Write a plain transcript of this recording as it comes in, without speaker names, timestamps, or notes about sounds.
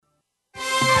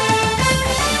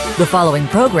The following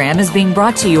program is being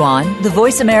brought to you on the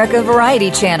Voice America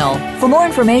Variety Channel. For more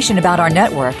information about our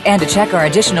network and to check our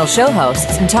additional show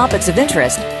hosts and topics of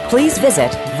interest, please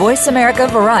visit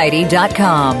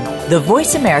voiceamericavariety.com. The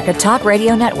Voice America Talk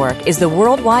Radio Network is the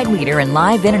worldwide leader in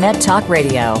live Internet talk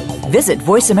radio. Visit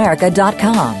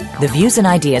voiceamerica.com. The views and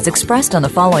ideas expressed on the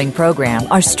following program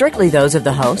are strictly those of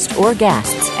the host or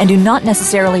guests and do not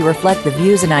necessarily reflect the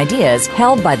views and ideas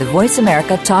held by the Voice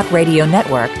America Talk Radio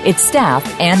Network, its staff,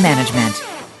 and management.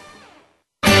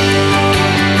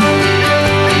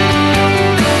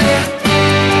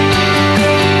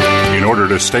 In order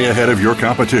to stay ahead of your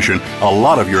competition, a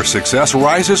lot of your success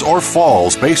rises or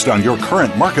falls based on your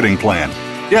current marketing plan.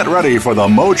 Get ready for the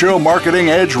Mojo Marketing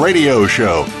Edge radio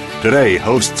show. Today,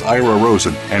 hosts Ira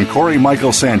Rosen and Cory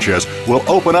Sanchez will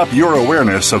open up your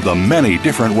awareness of the many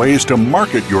different ways to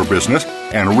market your business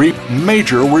and reap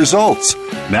major results.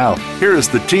 Now, here is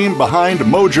the team behind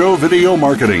Mojo Video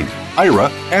Marketing,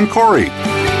 Ira and Cory.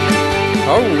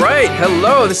 All right.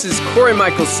 Hello, this is Cory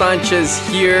Sanchez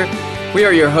here. We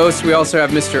are your hosts. We also have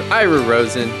Mr. Ira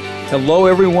Rosen. Hello,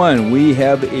 everyone. We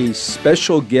have a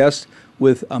special guest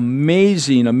with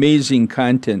amazing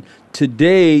content.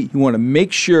 Today, you want to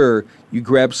make sure you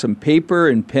grab some paper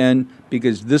and pen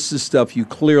because this is stuff you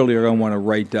clearly are going to want to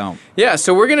write down. Yeah,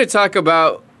 so we're going to talk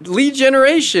about lead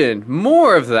generation,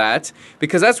 more of that,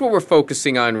 because that's what we're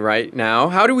focusing on right now.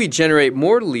 How do we generate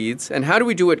more leads, and how do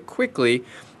we do it quickly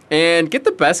and get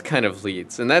the best kind of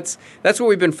leads? And that's what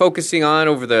we've been focusing on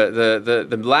over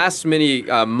the last many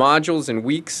modules and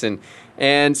weeks.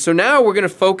 And so now we're going to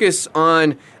focus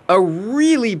on a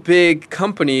really big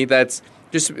company that's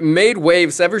just made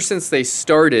waves ever since they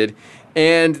started,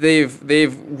 and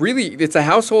they've really, it's a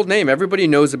household name. Everybody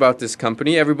knows about this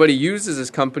company. Everybody uses this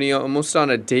company almost on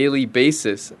a daily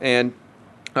basis. And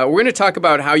we're going to talk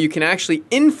about how you can actually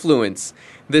influence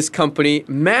this company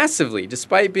massively,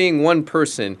 despite being one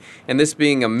person and this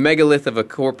being a megalith of a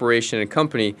corporation and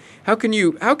company. How can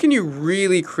you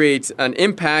really create an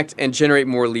impact and generate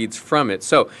more leads from it?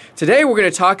 So today we're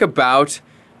going to talk about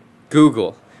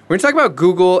Google. We're going to talk about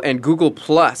Google and Google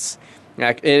Plus,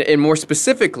 and more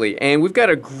specifically. And we've got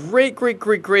a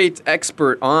great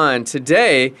expert on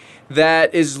today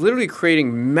that is literally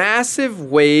creating massive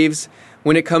waves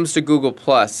when it comes to Google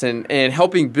Plus and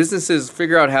helping businesses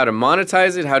figure out how to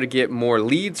monetize it, how to get more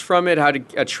leads from it, how to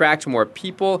attract more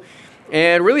people,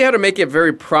 and really how to make it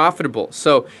very profitable.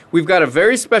 So we've got a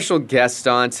very special guest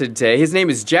on today. His name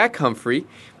is Jack Humphrey.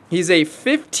 He's a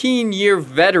 15-year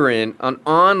veteran on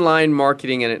online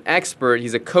marketing and an expert.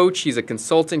 He's a coach, he's a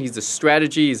consultant, he's a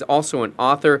strategy, he's also an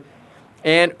author.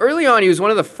 And early on, he was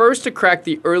one of the first to crack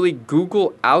the early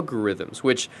Google algorithms,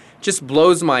 which just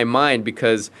blows my mind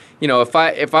because, you know, if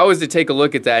I was to take a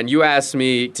look at that and you asked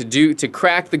me to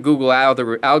crack the Google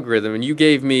algorithm and you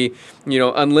gave me, you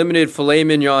know, unlimited filet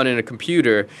mignon in a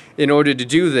computer in order to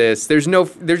do this, there's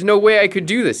no way I could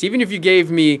do this. Even if you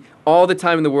gave me all the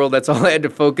time in the world, that's all I had to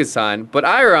focus on. But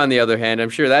Ira, on the other hand, I'm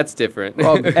sure that's different.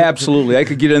 Well, absolutely. I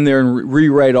could get in there and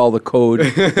rewrite all the code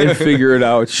and figure it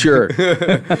out. Sure.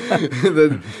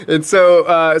 And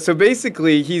so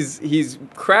basically, he's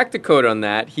cracked the code on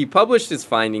that. He published his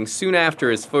findings soon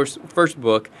after his first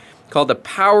book called "The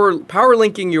Power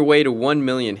Linking Your Way to 1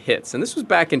 Million Hits," and this was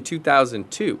back in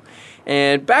 2002.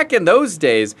 And back in those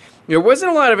days, there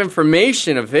wasn't a lot of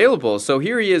information available. So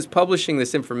here he is publishing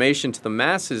this information to the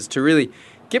masses to really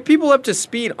get people up to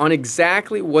speed on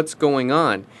exactly what's going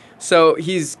on. So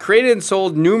he's created and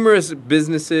sold numerous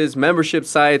businesses, membership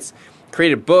sites,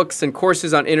 created books and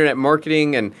courses on internet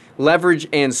marketing and leverage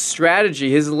and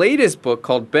strategy. His latest book,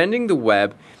 called Bending the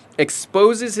Web,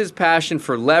 exposes his passion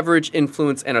for leverage,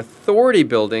 influence, and authority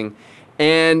building.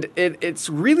 And it's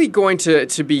really going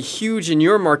to be huge in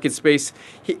your market space.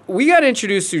 We got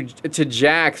introduced to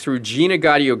Jack through Gina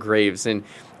Gaudio-Graves, and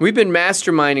we've been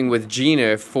masterminding with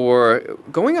Gina for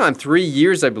going on 3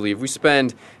 years, I believe. We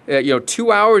spend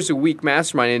 2 hours a week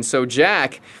masterminding. And so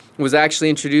Jack was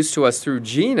actually introduced to us through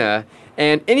Gina,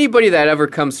 and anybody that ever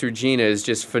comes through Gina is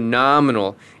just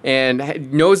phenomenal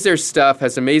and knows their stuff,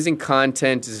 has amazing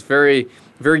content, is very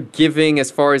giving as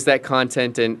far as that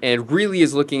content, and really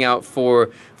is looking out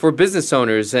for business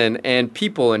owners and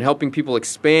people and helping people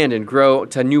expand and grow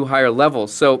to new higher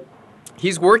levels. So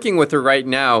he's working with her right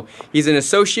now. He's an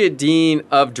associate dean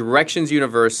of Directions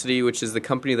University, which is the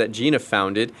company that Gina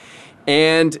founded.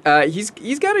 And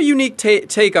he's got a unique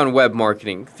take on web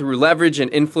marketing through leverage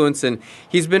and influence, and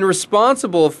he's been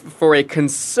responsible for a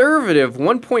conservative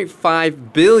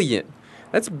 1.5 billion.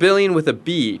 That's billion with a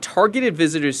B, targeted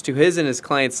visitors to his and his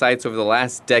clients' sites over the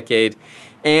last decade.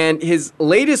 And his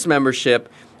latest membership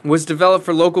was developed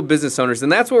for local business owners,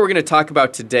 and that's what we're going to talk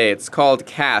about today. It's called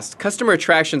CAST, Customer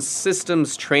Attraction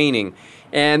Systems Training.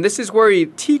 And this is where he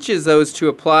teaches those to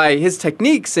apply his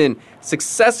techniques in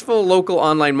successful local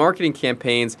online marketing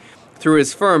campaigns through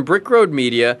his firm, Brick Road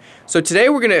Media. So today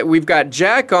we've got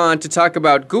Jack on to talk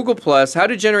about Google Plus, how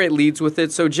to generate leads with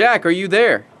it. So Jack, are you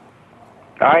there?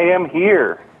 I am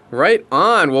here. Right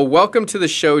on. Well, welcome to the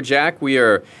show, Jack. We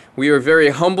are very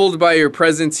humbled by your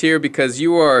presence here because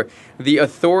you are the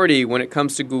authority when it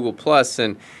comes to Google Plus.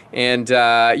 And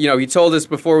he told us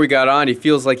before we got on, he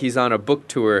feels like he's on a book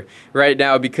tour right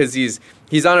now because he's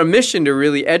on a mission to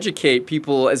really educate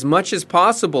people as much as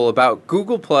possible about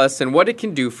Google Plus and what it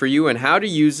can do for you and how to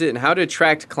use it and how to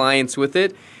attract clients with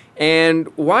it and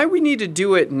why we need to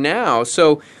do it now.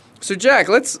 So Jack,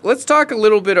 let's talk a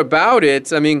little bit about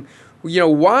it. I mean,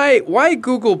 why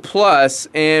Google Plus,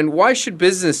 and why should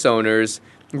business owners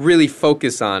really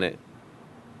focus on it?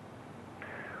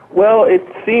 Well, it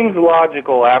seems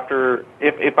logical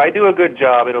if I do a good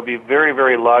job, it'll be very,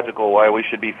 very logical why we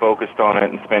should be focused on it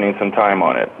and spending some time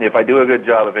on it, if I do a good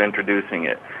job of introducing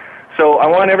it. So I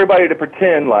want everybody to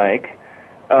pretend like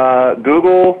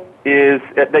Google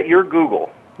that you're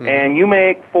Google, and you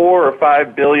make $4 or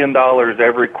 $5 billion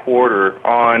every quarter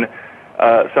on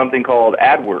something called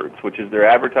AdWords, which is their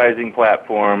advertising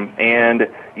platform, and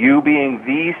you being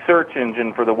the search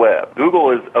engine for the web.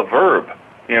 Google is a verb.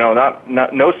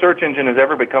 No search engine has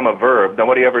ever become a verb.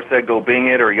 Nobody ever said go Bing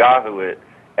it or Yahoo it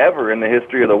ever in the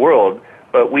history of the world,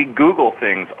 but we Google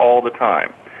things all the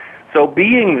time. So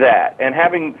being that and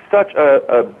having such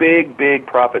a big, big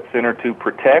profit center to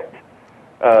protect,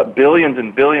 billions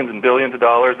and billions and billions of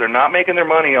dollars, they're not making their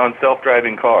money on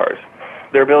self-driving cars.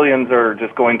 Their billions are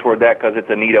just going toward that because it's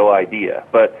a neato idea.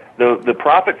 But the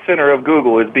profit center of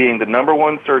Google is being the number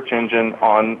one search engine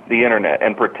on the Internet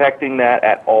and protecting that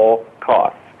at all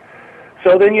costs.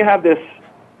 So then you have this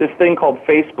thing called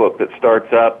Facebook that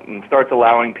starts up and starts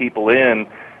allowing people in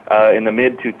the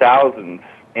mid-2000s,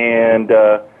 and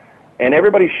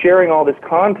everybody's sharing all this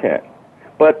content.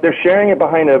 But they're sharing it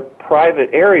behind a private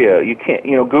area. You can't,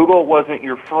 Google wasn't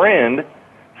your friend,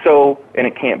 and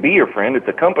it can't be your friend, it's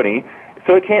a company.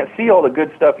 So it can't see all the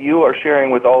good stuff you are sharing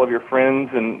with all of your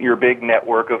friends and your big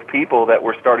network of people that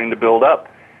we're starting to build up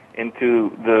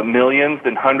into the millions,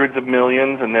 then hundreds of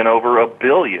millions, and then over 1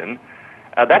 billion.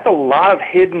 That's a lot of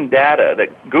hidden data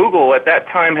that Google at that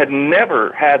time had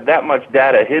never had that much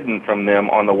data hidden from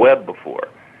them on the web before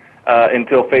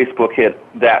until Facebook hit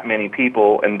that many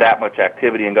people and that much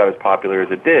activity and got as popular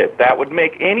as it did. That would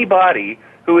make anybody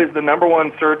who is the number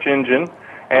one search engine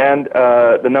and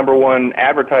the number one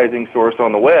advertising source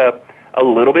on the web a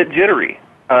little bit jittery,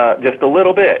 just a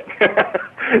little bit.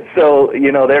 So,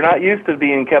 they're not used to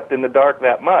being kept in the dark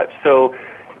that much. So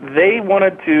they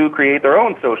wanted to create their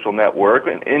own social network,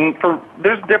 and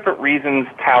there's different reasons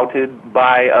touted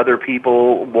by other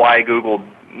people why Google,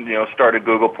 started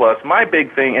Google Plus. My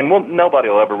big thing, and nobody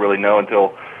will ever really know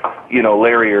until,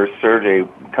 Larry or Sergey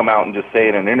come out and just say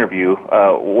in an interview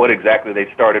what exactly they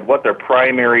started, what their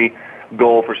primary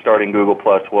goal for starting Google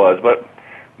Plus was. But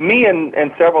me and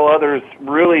several others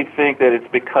really think that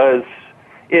it's because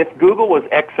if Google was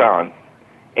Exxon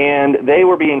and they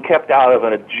were being kept out of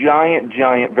a giant,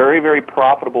 very, very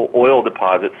profitable oil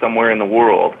deposit somewhere in the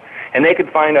world, and they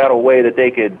could find out a way that they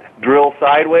could drill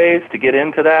sideways to get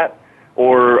into that,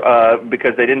 or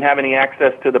because they didn't have any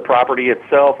access to the property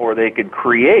itself, or they could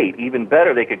create, even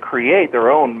better, they could create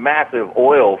their own massive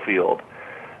oil field,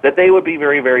 that they would be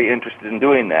very, very interested in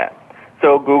doing that.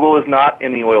 So Google is not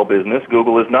in the oil business.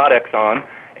 Google is not Exxon,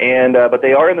 but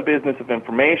they are in the business of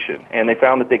information, and they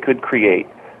found that they could create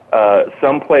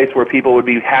some place where people would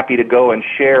be happy to go and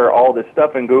share all this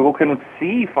stuff, and Google can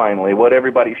see finally what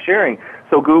everybody's sharing.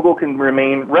 So Google can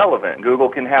remain relevant. Google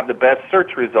can have the best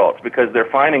search results because they're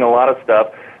finding a lot of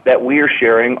stuff that we're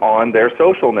sharing on their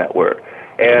social network.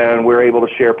 And we're able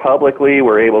to share publicly.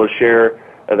 We're able to share,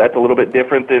 that's a little bit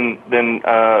different than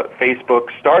Facebook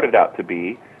started out to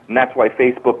be. And that's why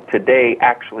Facebook today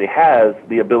actually has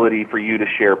the ability for you to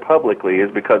share publicly, is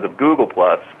because of Google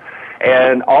Plus.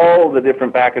 And all the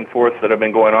different back and forths that have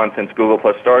been going on since Google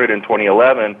Plus started in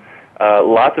 2011,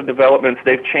 lots of developments.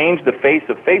 They've changed the face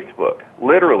of Facebook,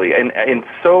 literally, and in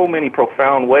so many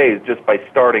profound ways just by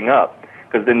starting up,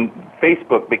 because then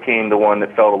Facebook became the one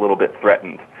that felt a little bit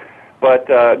threatened. But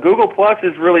Google Plus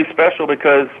is really special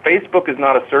because Facebook is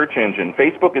not a search engine.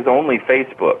 Facebook is only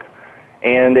Facebook.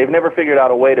 And they've never figured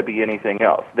out a way to be anything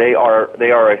else. They are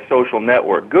a social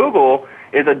network. Google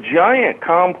is a giant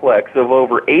complex of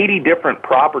over 80 different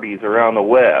properties around the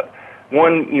web.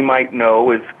 One you might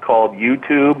know is called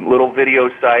YouTube, little video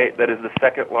site that is the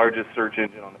second largest search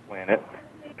engine on the planet.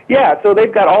 Yeah, so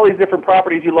they've got all these different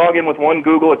properties. You log in with one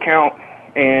Google account,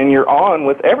 and you're on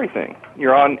with everything.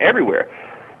 You're on everywhere.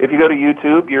 If you go to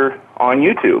YouTube, you're on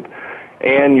YouTube,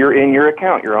 and you're in your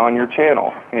account. You're on your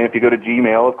channel. And if you go to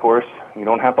Gmail, of course, you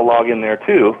don't have to log in there,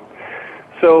 too.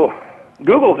 So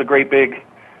Google's a great big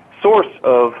source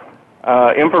of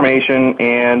information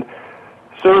and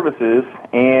services,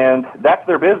 and that's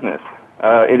their business.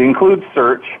 It includes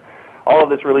search. All of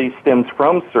this really stems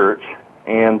from search,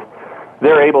 and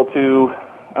they're able to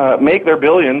make their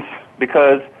billions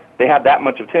because they have that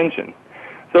much attention.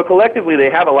 So collectively, they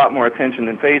have a lot more attention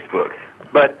than Facebook.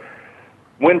 But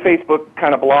when Facebook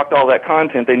kind of blocked all that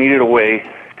content, they needed a way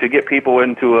to get people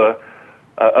into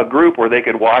a group where they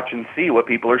could watch and see what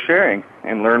people are sharing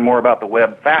and learn more about the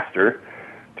web faster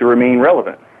to remain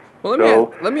relevant.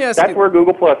 Well, let me ask that's you. where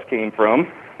Google Plus came from,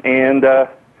 and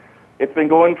it's been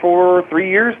going for 3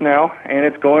 years now, and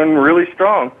it's going really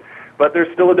strong. But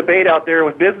there's still a debate out there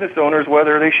with business owners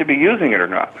whether they should be using it or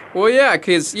not. Well, yeah,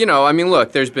 because,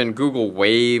 look, there's been Google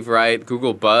Wave, right?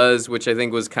 Google Buzz, which I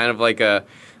think was kind of like a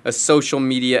social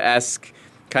media-esque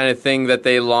kind of thing that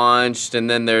they launched. And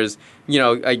then there's,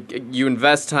 you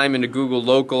invest time into Google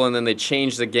Local, and then they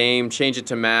change the game, change it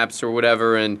to Maps or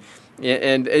whatever, and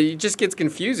it just gets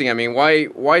confusing. I mean,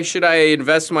 why should I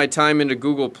invest my time into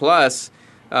Google Plus?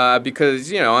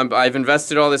 Because, I've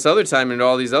invested all this other time into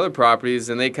all these other properties,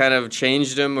 and they kind of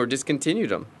changed them or discontinued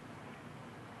them.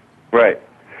 Right.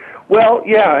 Well,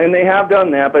 yeah, and they have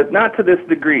done that, but not to this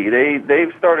degree.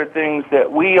 They've started things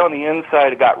that we on the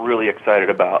inside got really excited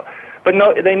about. But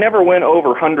no, they never went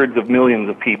over hundreds of millions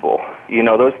of people.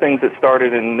 Those things that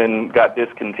started and then got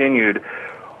discontinued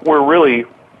were really,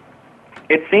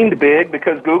 it seemed big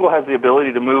because Google has the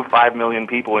ability to move 5 million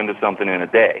people into something in a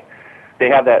day. They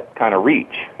have that kind of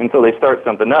reach. And so they start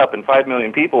something up, and 5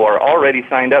 million people are already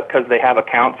signed up because they have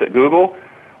accounts at Google.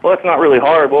 Well, it's not really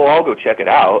hard. Well, I'll go check it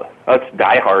out. Us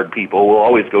diehard people will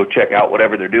always go check out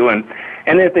whatever they're doing.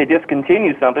 And then if they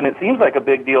discontinue something, it seems like a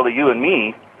big deal to you and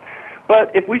me. But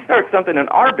if we start something in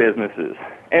our businesses,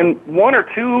 and 1 or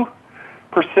 2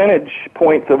 percentage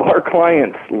points of our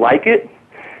clients like it,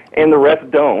 and the rest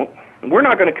don't, we're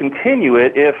not going to continue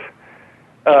it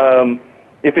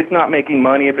if it's not making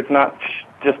money, if it's not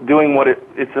just doing what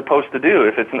it's supposed to do,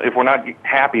 if we're not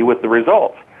happy with the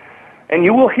results. And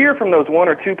you will hear from those 1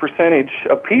 or 2 percentage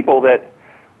of people that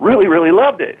really, really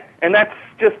loved it. And that's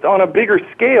just on a bigger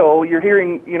scale. You're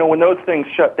hearing, when those things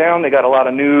shut down, they got a lot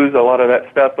of news, a lot of that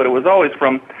stuff, but it was always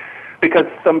because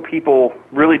some people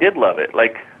really did love it.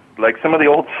 Like some of the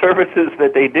old services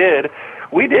that they did,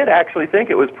 we did actually think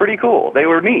it was pretty cool. They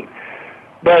were neat.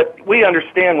 But we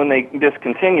understand when they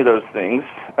discontinue those things,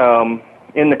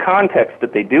 in the context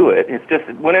that they do it, it's just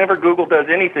whenever Google does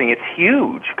anything, it's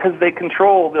huge because they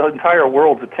control the entire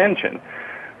world's attention.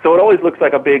 So it always looks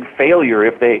like a big failure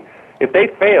if they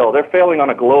fail. They're failing on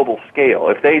a global scale.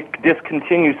 If they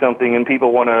discontinue something and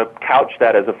people want to couch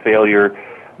that as a failure,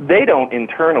 they don't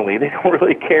internally. They don't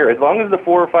really care. As long as the $4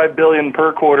 or $5 billion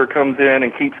per quarter comes in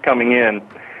and keeps coming in,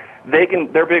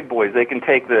 they're big boys. They can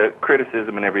take the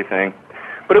criticism and everything.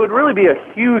 But it would really be a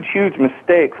huge, huge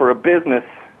mistake for a business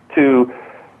to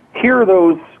hear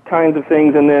those kinds of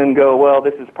things and then go, well,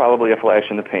 this is probably a flash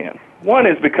in the pan. One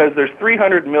is because there's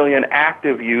 300 million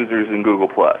active users in Google+.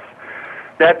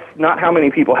 That's not how many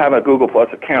people have a Google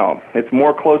Plus account. It's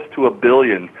more close to 1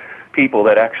 billion people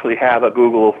that actually have a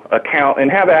Google account and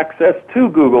have access to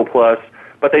Google Plus,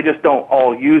 but they just don't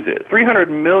all use it. 300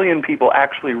 million people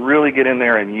actually really get in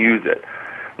there and use it.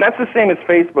 And that's the same as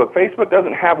Facebook. Facebook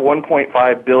doesn't have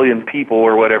 1.5 billion people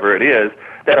or whatever it is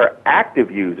that are active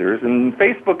users, and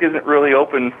Facebook isn't really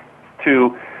open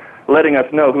to letting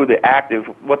us know what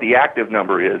the active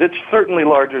number is. It's certainly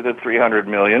larger than 300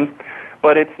 million,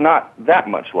 but it's not that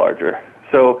much larger.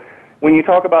 So when you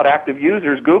talk about active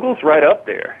users, Google's right up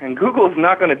there, and Google's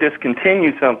not going to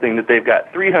discontinue something that they've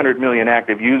got 300 million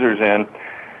active users in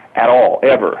at all,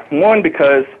 ever. One,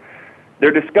 because they're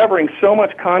discovering so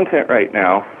much content right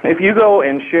now. If you go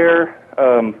and share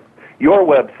your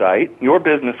website, your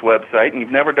business website, and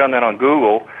you've never done that on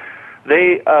Google,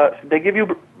 they give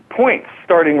you points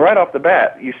starting right off the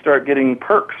bat. You start getting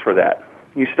perks for that.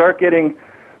 You start getting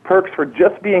perks for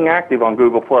just being active on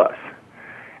Google+.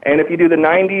 And if you do the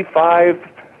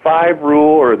 95-5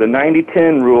 rule or the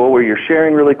 90-10 rule where you're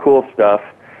sharing really cool stuff,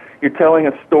 you're telling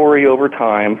a story over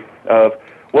time of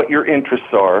what your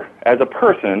interests are as a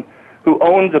person who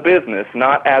owns a business,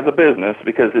 not as a business,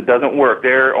 because it doesn't work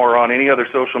there or on any other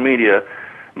social media.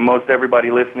 Most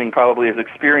everybody listening probably has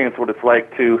experienced what it's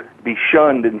like to be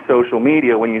shunned in social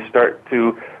media when you start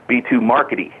to be too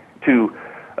markety, too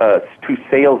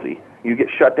salesy. You get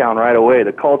shut down right away.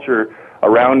 The culture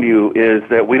around you is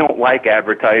that we don't like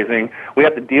advertising. We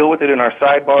have to deal with it in our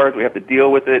sidebars. We have to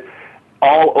deal with it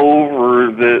all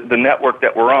over the network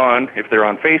that we're on, if they're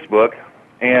on Facebook,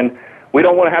 and we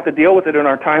don't want to have to deal with it in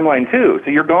our timeline too.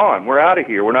 So you're gone. We're out of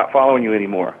here. We're not following you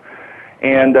anymore.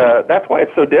 And that's why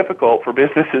it's so difficult for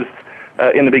businesses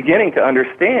in the beginning to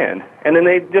understand. And then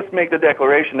they just make the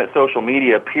declaration that social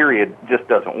media, period, just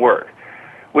doesn't work,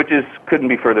 which couldn't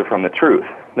be further from the truth.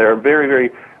 There are very, very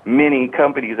many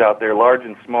companies out there, large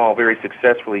and small, very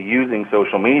successfully using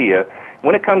social media.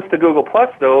 When it comes to Google+,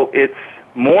 though, it's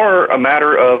more a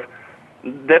matter of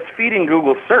that's feeding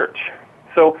Google search.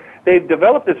 So they've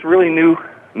developed this really new,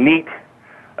 neat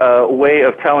way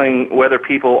of telling whether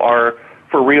people are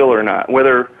for real or not,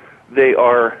 whether they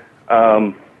are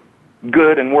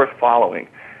good and worth following,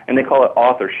 and they call it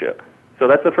authorship. So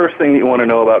that's the first thing that you want to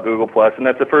know about Google+, and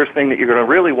that's the first thing that you're going to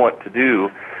really want to do.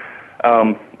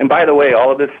 And by the way,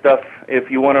 all of this stuff,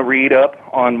 if you want to read up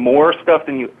on more stuff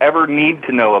than you ever need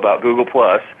to know about Google+,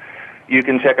 you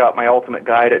can check out my ultimate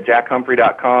guide at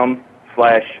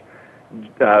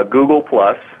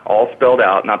jackhumphrey.com/Google+, all spelled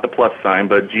out, not the plus sign,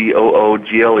 but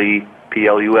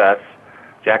GOOGLEPLUS,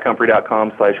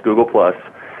 jackhumphrey.com/Google+.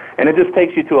 And it just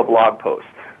takes you to a blog post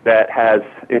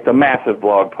it's a massive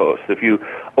blog post. If you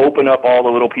open up all the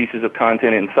little pieces of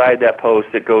content inside that post,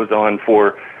 it goes on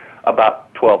for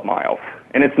about 12 miles.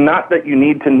 And it's not that you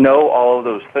need to know all of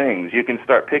those things. You can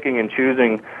start picking and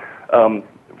choosing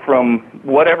from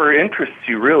whatever interests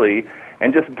you really,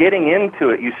 and just getting into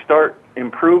it, you start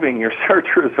improving your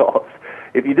search results.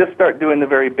 If you just start doing the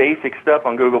very basic stuff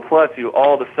on Google+, you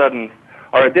all of a sudden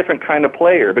are a different kind of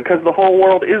player because the whole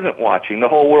world isn't watching. The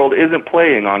whole world isn't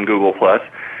playing on Google+.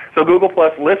 So Google+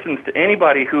 listens to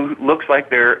anybody who looks like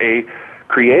they're a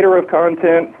creator of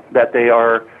content, that they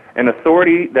are an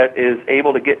authority that is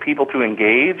able to get people to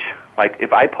engage. Like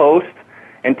if I post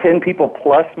and 10 people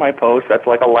plus my post, that's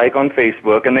like a like on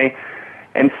Facebook, and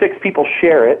 6 people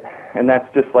share it, and that's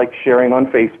just like sharing on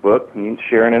Facebook, and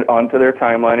sharing it onto their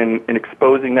timeline and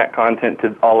exposing that content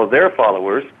to all of their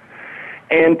followers,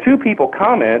 and 2 people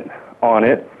comment on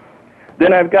it,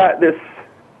 then I've got this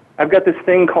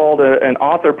thing called an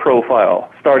author profile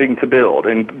starting to build,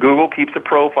 and Google keeps a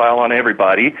profile on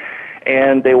everybody,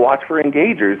 and they watch for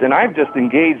engagers, and I've just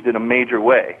engaged in a major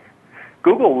way.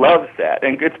 Google loves that,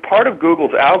 and it's part of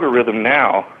Google's algorithm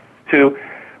now to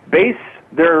base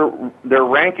their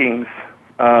rankings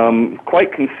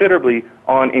quite considerably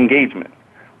on engagement,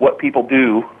 what people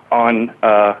do on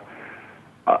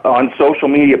social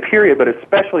media, period, but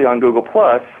especially on Google+,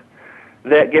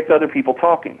 that gets other people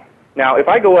talking. Now, if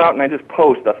I go out and I just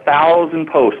post 1,000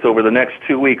 posts over the next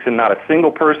 2 weeks and not a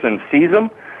single person sees them,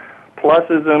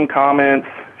 pluses them, comments,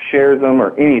 shares them,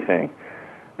 or anything,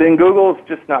 then Google's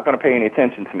just not going to pay any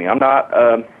attention to me. I'm not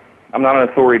an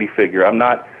authority figure. I'm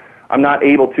not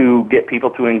able to get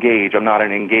people to engage. I'm not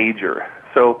an engager.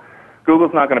 So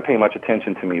Google's not going to pay much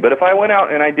attention to me. But if I went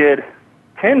out and I did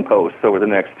 10 posts over the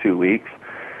next 2 weeks,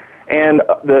 and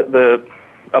the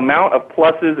amount of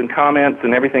pluses and comments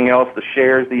and everything else, the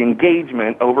shares, the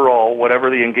engagement overall, whatever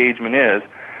the engagement is,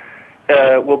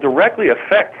 will directly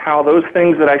affect how those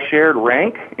things that I shared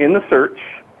rank in the search,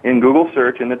 in Google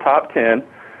search, in the top 10,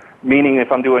 meaning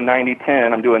if I'm doing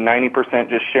 90-10, I'm doing 90%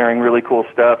 just sharing really cool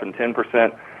stuff and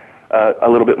 10% a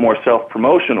little bit more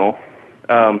self-promotional,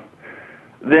 then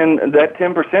that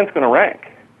 10% is going to rank.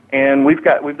 And we've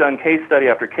done case study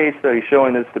after case study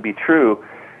showing this to be true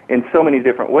in so many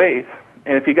different ways.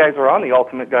 And if you guys are on the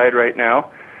Ultimate Guide right now,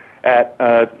 at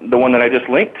the one that I just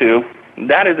linked to,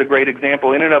 that is a great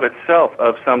example in and of itself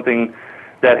of something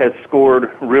that has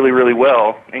scored really, really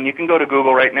well. And you can go to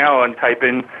Google right now and type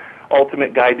in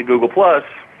Ultimate Guide to Google+,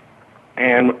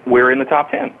 and we're in the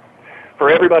top 10 for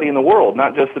everybody in the world,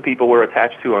 not just the people we're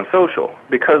attached to on social,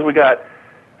 because we got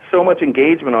so much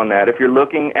engagement on that. If you're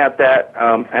looking at that,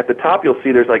 at the top, you'll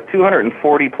see there's like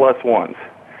 240 plus ones.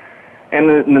 And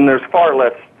then there's far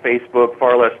less Facebook,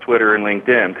 far less Twitter and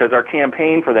LinkedIn, because our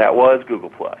campaign for that was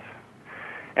Google+.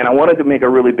 And I wanted to make a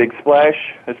really big splash,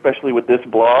 especially with this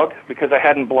blog, because I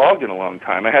hadn't blogged in a long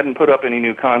time. I hadn't put up any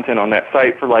new content on that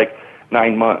site for like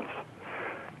 9 months.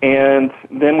 And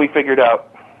then we figured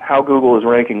out how Google is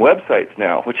ranking websites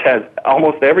now, which has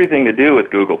almost everything to do with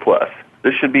Google+.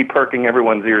 This should be perking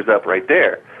everyone's ears up right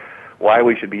there, why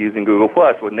we should be using Google+.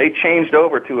 When they changed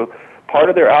over to a part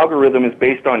of their algorithm is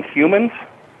based on humans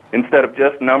instead of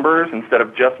just numbers, instead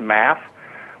of just math,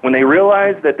 when they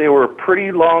realized that they were a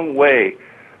pretty long way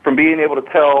from being able to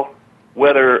tell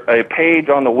whether a page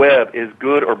on the web is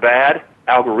good or bad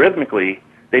algorithmically,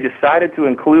 they decided to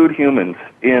include humans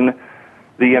in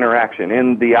the interaction,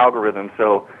 in the algorithm,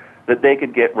 so that they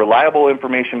could get reliable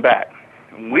information back.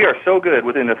 We are so good,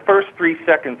 within the first 3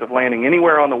 seconds of landing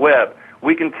anywhere on the web,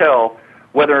 we can tell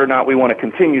whether or not we want to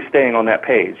continue staying on that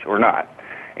page or not.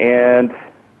 And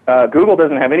Google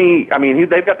doesn't have any, I mean,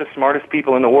 they've got the smartest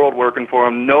people in the world working for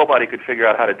them. Nobody could figure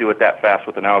out how to do it that fast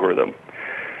with an algorithm.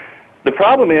 The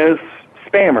problem is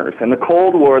spammers and the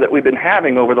Cold War that we've been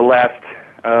having over the last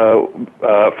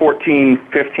 14,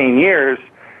 15 years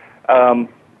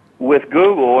with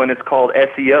Google, and it's called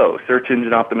SEO, search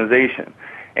engine optimization,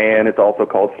 and it's also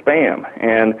called spam.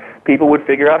 And people would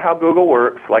figure out how Google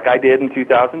works, like I did in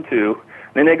 2002, and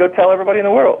then they go tell everybody in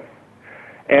the world.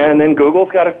 And then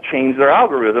Google's got to change their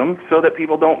algorithm so that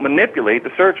people don't manipulate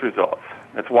the search results.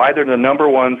 That's why they're the number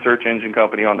one search engine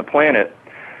company on the planet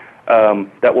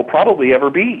that will probably ever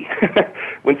be.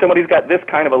 When somebody's got this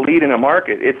kind of a lead in a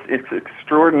market, it's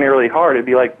extraordinarily hard. It'd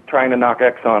be like trying to knock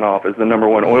Exxon off as the number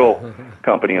one oil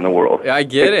company in the world. I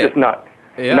get it. It's just not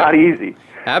easy.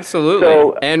 Absolutely.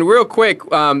 So, and real quick,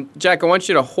 Jack, I want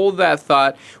you to hold that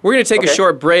thought. We're going to take a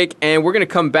short break, and we're going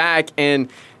to come back, and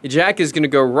Jack is going to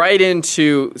go right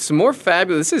into some more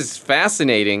fabulous. This is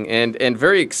fascinating and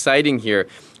very exciting here.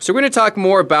 So we're going to talk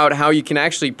more about how you can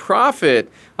actually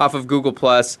profit off of Google+,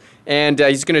 and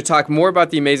he's going to talk more about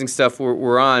the amazing stuff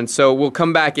we're on. So we'll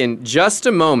come back in just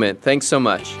a moment. Thanks so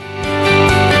much.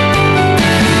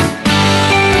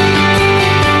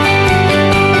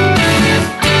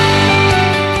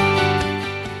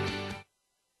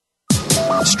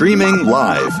 Streaming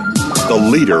live, the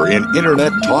leader in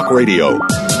Internet talk radio,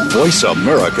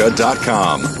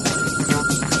 voiceamerica.com.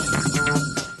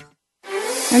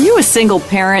 Are you a single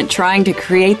parent trying to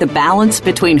create the balance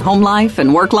between home life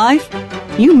and work life?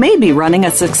 You may be running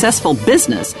a successful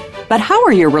business, but how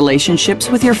are your relationships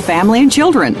with your family and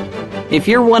children? If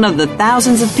you're one of the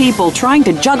thousands of people trying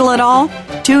to juggle it all,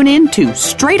 tune in to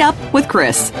Straight Up with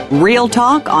Chris, real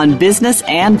talk on business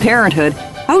and parenthood,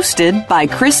 hosted by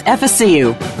Chris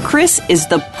Efesiu. Chris is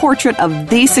the portrait of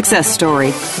the success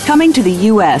story, coming to the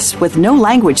U.S. with no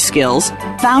language skills,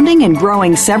 founding and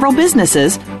growing several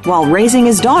businesses, while raising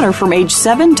his daughter from age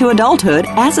 7 to adulthood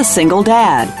as a single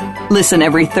dad. Listen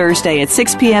every Thursday at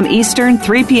 6 p.m. Eastern,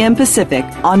 3 p.m. Pacific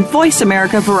on Voice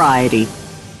America Variety.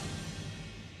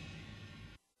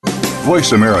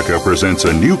 Voice America presents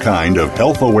a new kind of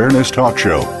health awareness talk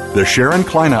show, the Sharon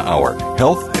Kleina Hour,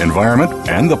 Health, Environment,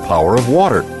 and the Power of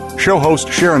Water. Show host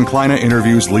Sharon Kleina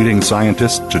interviews leading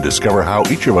scientists to discover how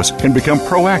each of us can become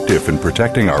proactive in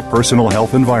protecting our personal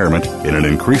health environment in an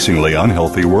increasingly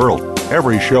unhealthy world.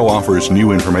 Every show offers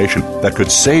new information that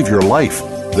could save your life.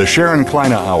 The Sharon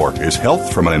Kleina Hour is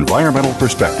health from an environmental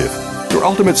perspective, your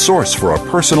ultimate source for a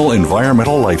personal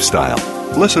environmental lifestyle.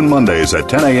 Listen Mondays at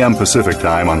 10 a.m. Pacific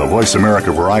Time on the Voice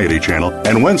America Variety Channel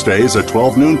and Wednesdays at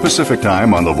 12 noon Pacific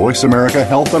Time on the Voice America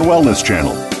Health and Wellness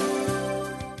Channel.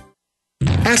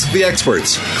 Ask the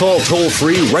experts. Call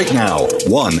toll-free right now,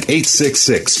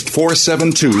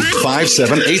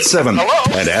 1-866-472-5787.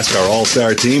 And ask our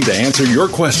All-Star team to answer your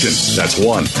question. That's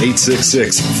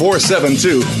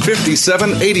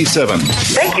 1-866-472-5787.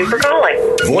 Thank you for calling.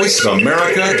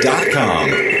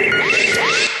 VoiceAmerica.com.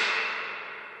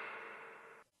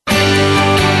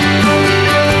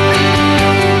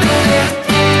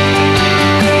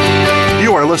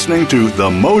 Listening to The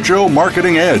Mojo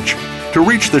Marketing Edge. To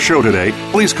reach the show today,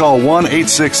 please call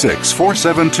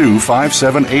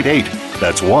 1-866-472-5788.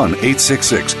 That's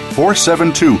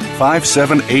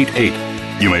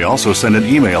 1-866-472-5788. You may also send an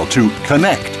email to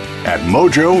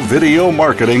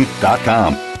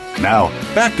connect@mojovideomarketing.com. Now,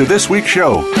 back to this week's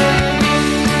show.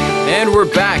 And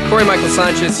we're back. Cory Michael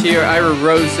Sanchez here, Ira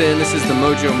Rosen. This is The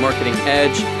Mojo Marketing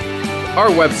Edge. Our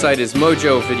website is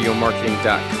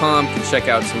mojovideomarketing.com. You can check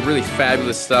out some really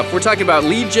fabulous stuff. We're talking about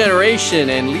lead generation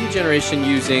and lead generation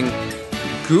using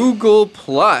Google+,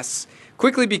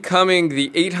 quickly becoming the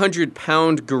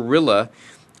 800-pound gorilla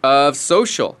of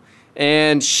social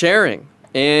and sharing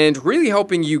and really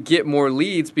helping you get more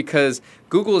leads because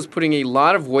Google is putting a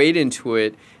lot of weight into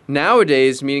it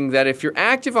nowadays, meaning that if you're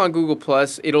active on Google+,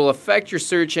 it'll affect your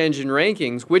search engine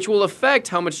rankings, which will affect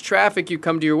how much traffic you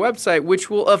come to your website, which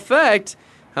will affect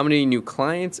how many new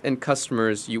clients and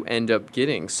customers you end up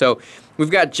getting. So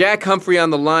we've got Jack Humphrey on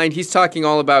the line. He's talking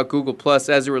all about Google+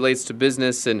 as it relates to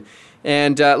business.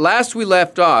 And last we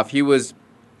left off, he was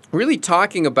really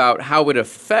talking about how it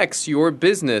affects your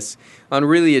business on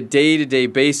really a day-to-day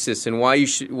basis and why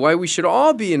we should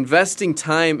all be investing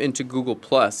time into Google+.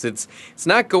 It's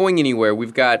not going anywhere.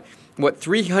 We've got,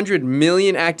 300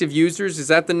 million active users? Is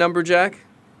that the number, Jack?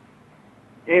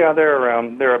 Yeah,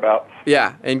 thereabouts.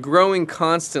 Yeah, and growing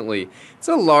constantly. It's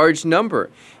a large number.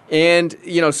 And,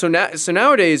 so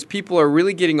nowadays people are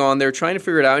really getting on there trying to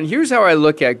figure it out. And here's how I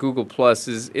look at Google+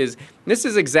 is this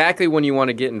is exactly when you want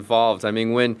to get involved. I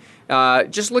mean, when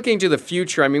just looking to the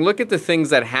future, I mean, look at the things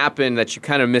that happened that you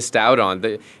kind of missed out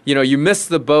on. You missed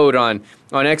the boat on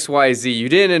XYZ. You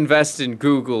didn't invest in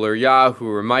Google or Yahoo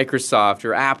or Microsoft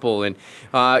or Apple, and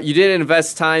you didn't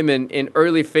invest time in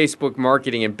early Facebook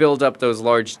marketing and build up those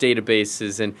large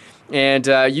databases,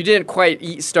 and you didn't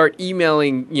quite start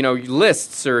emailing,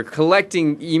 lists or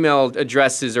collecting email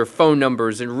addresses or phone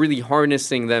numbers and really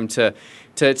harnessing them to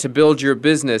build your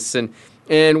business.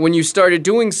 And when you started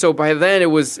doing so, by then it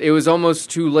was almost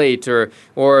too late, or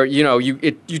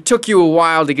it took you a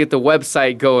while to get the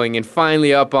website going and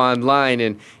finally up online,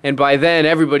 and by then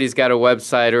everybody's got a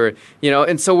website,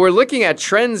 and so we're looking at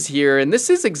trends here, and this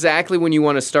is exactly when you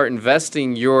want to start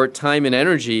investing your time and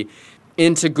energy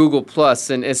into Google Plus,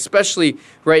 and especially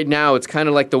right now, it's kind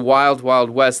of like the wild, wild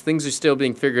west. Things are still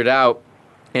being figured out.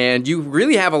 And you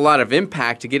really have a lot of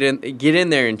impact to get in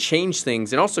there and change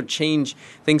things, and also change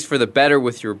things for the better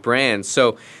with your brand.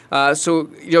 So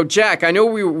Jack, I know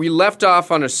we left off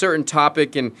on a certain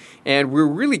topic, and we're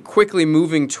really quickly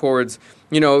moving towards,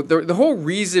 the whole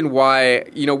reason why,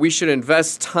 we should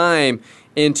invest time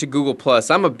into Google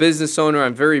Plus. I'm a business owner.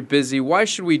 I'm very busy. Why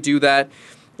should we do that?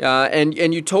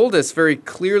 And you told us very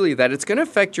clearly that it's going to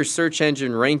affect your search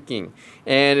engine ranking,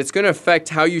 and it's going to affect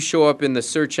how you show up in the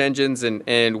search engines,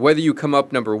 and whether you come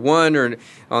up number one or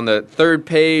on the 3rd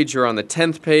page or on the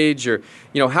 10th page, or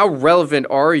how relevant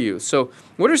are you? So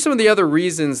what are some of the other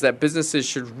reasons that businesses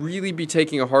should really be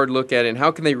taking a hard look at, and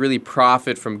how can they really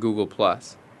profit from Google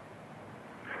Plus?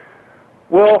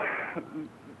 Well,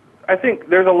 I think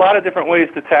there's a lot of different ways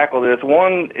to tackle this.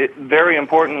 One very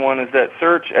important one is that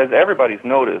search, as everybody's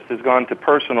noticed, has gone to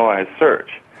personalized search.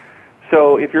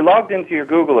 So if you're logged into your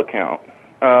Google account,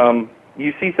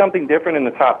 you see something different in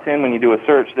the top 10 when you do a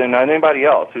search than anybody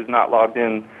else who's not logged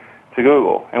in to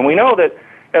Google. And we know that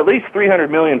at least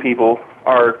 300 million people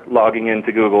are logging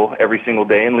into Google every single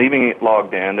day and leaving it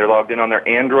logged in. They're logged in on their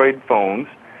Android phones,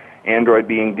 Android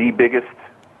being the biggest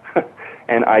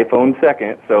and iPhone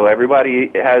second. So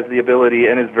everybody has the ability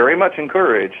and is very much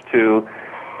encouraged to,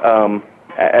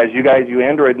 as you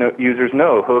Android users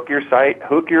know, hook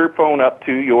your phone up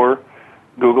to your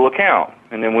Google account,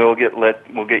 and then we'll get you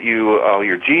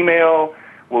your Gmail.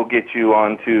 We'll get you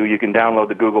onto. You can download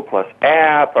the Google Plus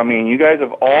app. I mean, you guys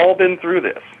have all been through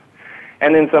this.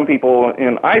 And then some people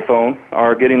in iPhone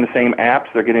are getting the same apps.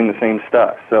 They're getting the same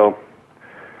stuff. So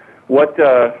what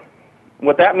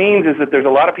that means is that there's a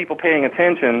lot of people paying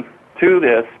attention to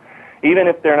this, even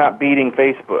if they're not beating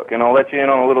Facebook. And I'll let you in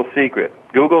on a little secret.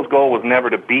 Google's goal was never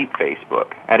to beat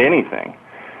Facebook at anything.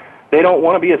 They don't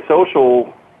want to be a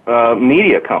social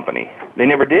media company. They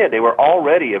never did. They were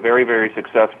already a very, very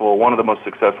successful, one of the most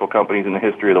successful companies in the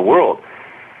history of the world.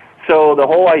 So the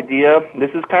whole idea,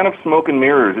 this is kind of smoke and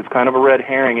mirrors. It's kind of a red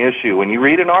herring issue. When you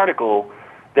read an article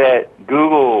that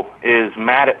Google is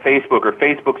mad at Facebook or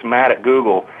Facebook's mad at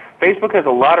Google, Facebook has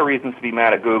a lot of reasons to be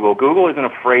mad at Google. Google isn't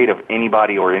afraid of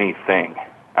anybody or anything.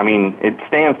 I mean, it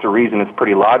stands to reason. It's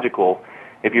pretty logical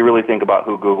if you really think about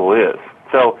who Google is.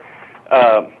 So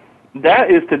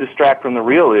that is to distract from the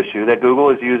real issue, that Google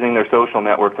is using their social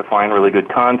network to find really good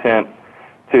content,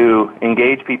 to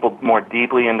engage people more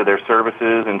deeply into their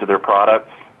services, into their products.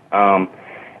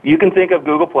 You can think of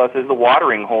Google Plus as the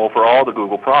watering hole for all the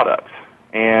Google products,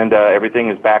 and everything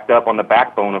is backed up on the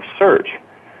backbone of search.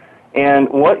 And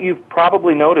what you've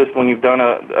probably noticed when you've done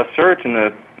a search in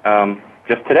the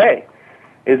just today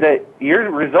is that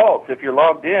your results, if you're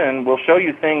logged in, will show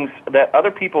you things that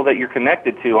other people that you're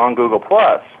connected to on Google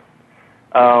Plus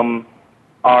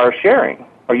are sharing,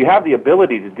 or you have the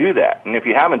ability to do that. And if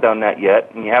you haven't done that yet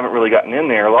and you haven't really gotten in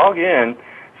there, log in,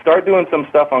 start doing some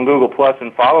stuff on Google Plus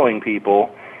and following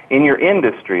people in your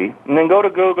industry, and then go to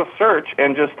Google Search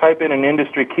and just type in an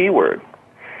industry keyword.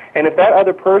 And if that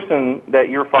other person that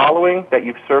you're following, that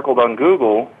you've circled on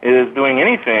Google, is doing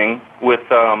anything with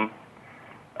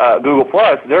Google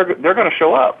Plus, they're going to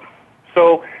show up.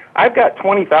 So I've got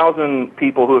 20,000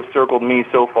 people who have circled me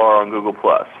so far on Google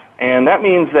Plus. And that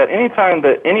means that anytime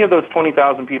that any of those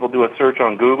 20,000 people do a search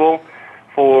on Google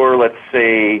for, let's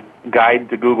say, Guide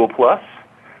to Google Plus,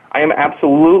 I am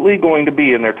absolutely going to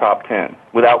be in their top 10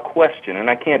 without question. And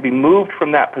I can't be moved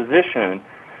from that position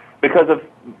because of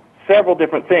several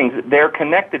different things. They're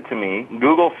connected to me.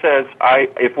 Google says,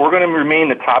 if we're going to remain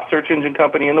the top search engine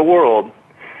company in the world,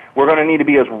 we're going to need to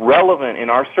be as relevant in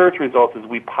our search results as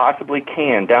we possibly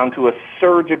can, down to a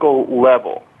surgical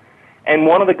level. And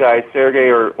one of the guys, Sergey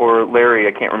or Larry,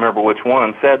 I can't remember which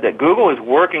one, said that Google is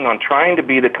working on trying to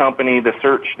be the company, the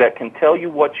search, that can tell you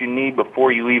what you need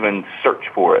before you even search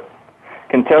for it,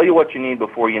 can tell you what you need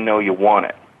before you know you want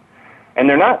it. And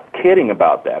they're not kidding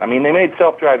about that. I mean, they made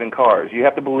self-driving cars. You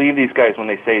have to believe these guys when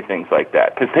they say things like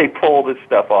that, because they pull this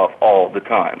stuff off all the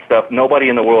time, stuff nobody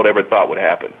in the world ever thought would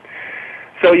happen.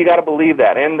 So you got to believe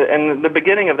that. And the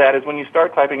beginning of that is when you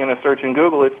start typing in a search in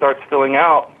Google, it starts filling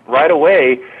out right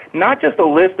away, not just a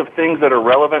list of things that are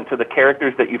relevant to the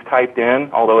characters that you've typed in,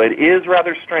 although it is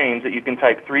rather strange that you can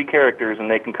type 3 characters and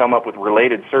they can come up with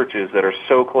related searches that are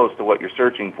so close to what you're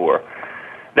searching for.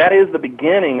 That is the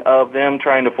beginning of them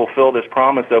trying to fulfill this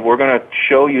promise of we're going to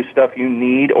show you stuff you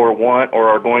need or want or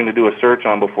are going to do a search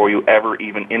on before you ever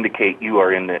even indicate you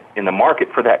are in the market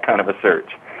for that kind of a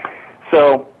search.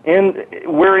 So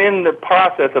we're in the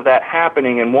process of that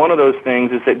happening, and one of those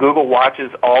things is that Google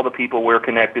watches all the people we're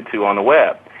connected to on the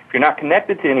web. If you're not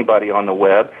connected to anybody on the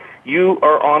web, you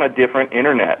are on a different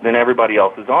internet than everybody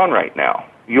else is on right now.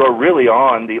 You're really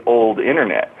on the old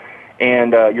internet.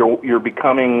 And you're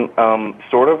becoming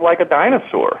sort of like a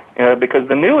dinosaur because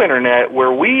the new internet,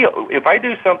 where if I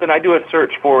do something, I do a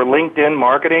search for LinkedIn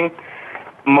marketing,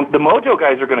 the Mojo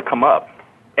guys are going to come up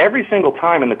every single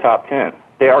time in the top 10.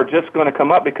 They are just going to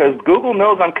come up because Google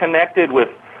knows I'm connected with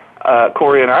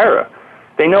Cory and Ira.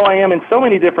 They know I am in so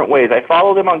many different ways. I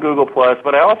follow them on Google+,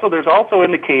 but there's also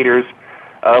indicators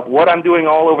of what I'm doing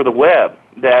all over the web,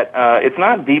 that it's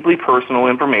not deeply personal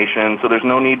information, so there's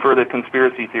no need for the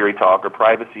conspiracy theory talk or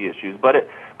privacy issues, but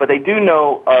they do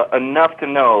know enough to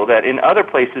know that in other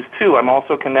places, too, I'm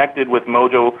also connected with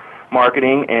Mojo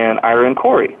Marketing and Ira and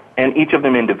Cory, and each of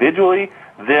them individually,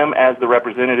 them as the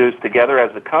representatives together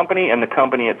as the company and the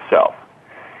company itself.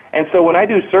 And so when I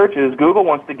do searches, Google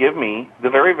wants to give me the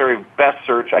very, very best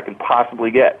search I can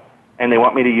possibly get, and they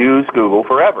want me to use Google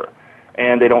forever.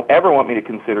 And they don't ever want me to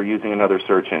consider using another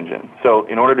search engine. So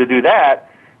in order to do that,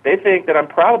 they think that I'm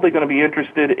probably going to be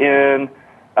interested in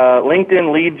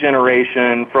LinkedIn lead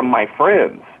generation from my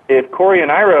friends. If Cory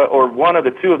and Ira or one of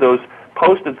the two of those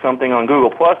posted something on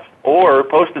Google Plus or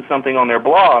posted something on their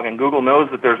blog and Google knows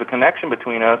that there's a connection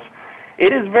between us,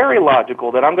 it is very logical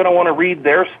that I'm going to want to read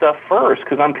their stuff first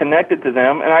because I'm connected to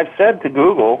them. And I've said to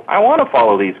Google, I want to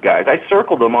follow these guys. I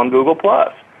circled them on Google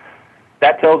Plus.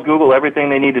 That tells Google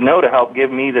everything they need to know to help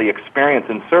give me the experience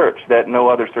in search that no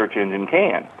other search engine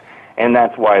can. And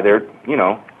that's why they're,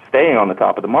 staying on the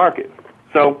top of the market.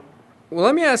 So, well,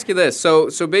 let me ask you this. So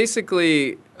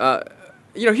basically,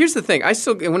 here's the thing.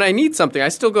 When I need something, I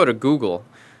still go to Google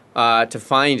to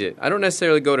find it. I don't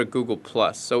necessarily go to Google+.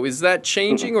 So is that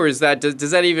changing, or does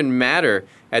that even matter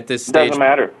at this stage? Doesn't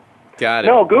matter. Got it.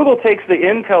 No, Google takes the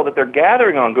intel that they're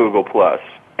gathering on Google+,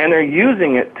 and they're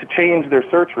using it to change their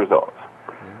search results.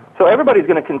 So everybody's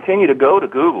going to continue to go to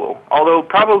Google, although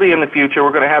probably in the future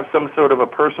we're going to have some sort of a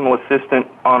personal assistant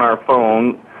on our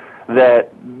phone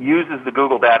that uses the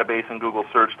Google database and Google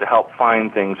search to help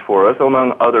find things for us,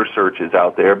 among other searches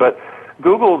out there. But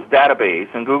Google's database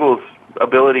and Google's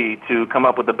ability to come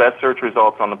up with the best search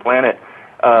results on the planet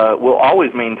will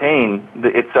always maintain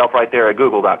itself right there at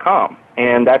Google.com.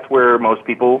 And that's where most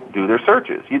people do their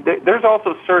searches. There's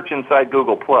also search inside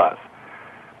Google+.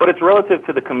 But it's relative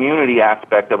to the community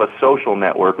aspect of a social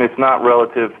network. It's not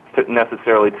relative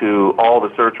necessarily to all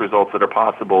the search results that are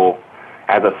possible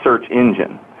as a search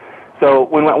engine. So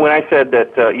when I said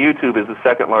that YouTube is the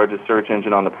second largest search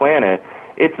engine on the planet,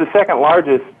 it's the second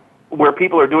largest where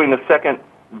people are doing the second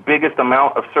biggest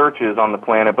amount of searches on the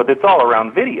planet, but it's all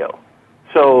around video.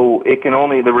 So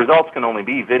the results can only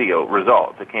be video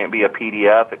results. It can't be a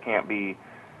PDF. It can't be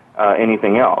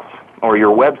anything else, or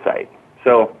your website.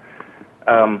 So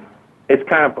it's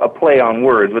kind of a play on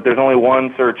words, but there's only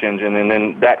one search engine, and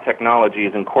then that technology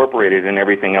is incorporated in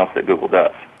everything else that Google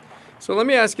does. So let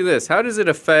me ask you this. How does it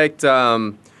affect,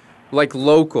 like,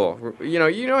 local? You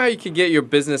know how you could get your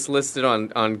business listed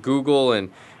on Google and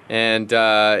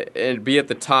be at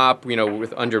the top,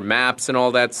 with under maps and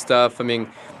all that stuff? I mean,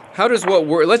 how does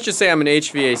let's just say I'm an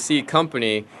HVAC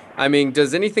company. I mean,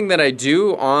 does anything that I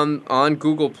do on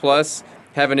Google Plus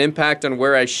have an impact on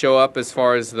where I show up as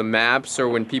far as the maps or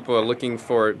when people are looking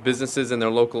for businesses in their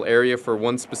local area for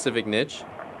one specific niche?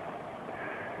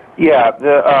 Yeah,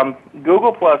 the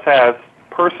Google Plus has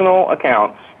personal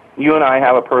accounts. You and I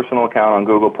have a personal account on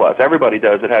Google Plus. Everybody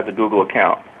does that has a Google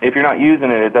account. If you're not using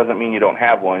it, it doesn't mean you don't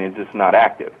have one. It's just not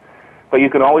active. But you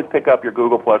can always pick up your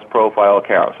Google Plus profile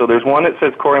account. So there's one that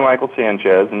says Cory Michael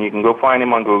Sanchez, and you can go find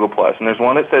him on Google Plus. And there's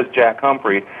one that says Jack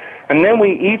Humphrey. And then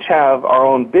we each have our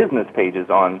own business pages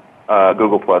on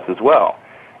Google Plus as well.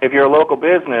 If you're a local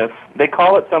business, they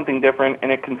call it something different,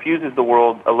 and it confuses the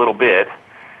world a little bit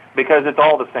because it's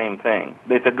all the same thing.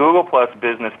 It's a Google Plus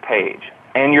business page,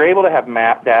 and you're able to have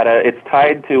map data. It's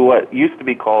tied to what used to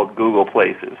be called Google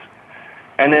Places.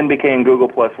 and then became Google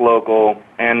Plus Local,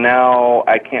 and now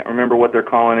I can't remember what they're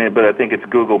calling it, but I think it's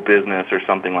Google Business or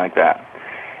something like that.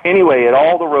 Anyway,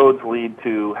 all the roads lead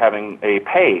to having a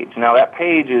page. Now, that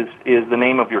page is the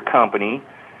name of your company,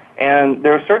 and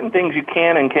there are certain things you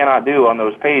can and cannot do on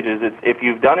those pages. If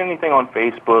you've done anything on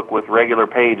Facebook with regular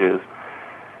pages,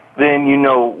 then you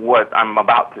know what I'm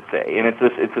about to say, and it's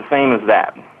the same as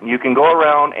that. You can go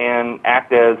around and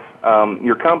act as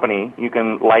your company. You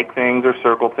can like things or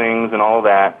circle things and all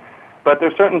that, but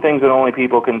there's certain things that only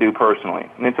people can do personally,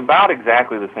 and it's about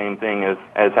exactly the same thing as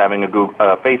having a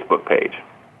Facebook page.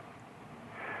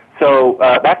 So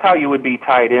that's how you would be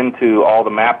tied into all the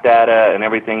map data and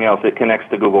everything else. It connects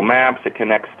to Google Maps. It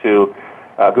connects to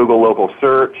Google Local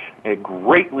Search. It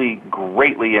greatly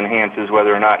enhances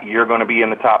whether or not you're going to be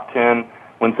in the top 10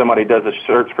 when somebody does a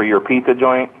search for your pizza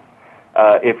joint.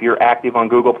 If you're active on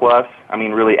Google Plus, I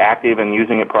mean really active and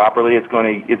using it properly, it's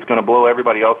going to blow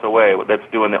everybody else away that's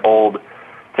doing the old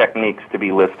techniques to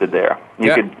be listed there.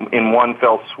 You could, in one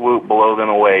fell swoop, blow them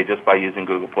away just by using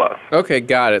Google Plus. Okay,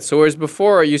 got it. So whereas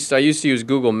before I used to use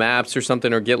Google Maps or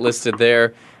something or get listed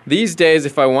there, these days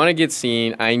if I want to get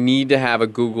seen, I need to have a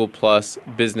Google Plus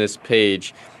business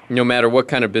page, no matter what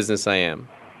kind of business I am.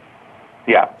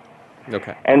 Yeah.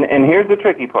 Okay. And here's the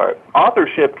tricky part.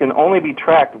 Authorship can only be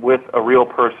tracked with a real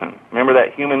person. Remember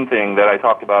that human thing that I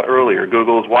talked about earlier?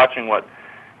 Google's watching what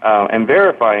and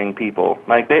verifying people.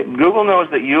 Google knows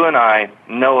that you and I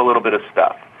know a little bit of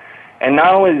stuff. And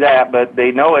not only that, but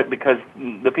they know it because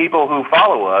the people who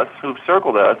follow us, who've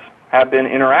circled us, have been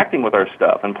interacting with our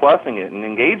stuff and plussing it and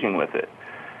engaging with it.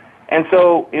 And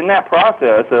so in that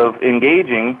process of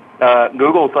engaging,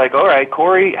 Google's like, all right,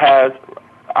 Cory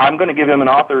I'm going to give him an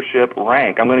authorship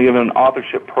rank. I'm going to give him an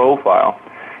authorship profile.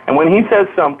 And when he says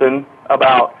something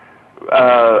about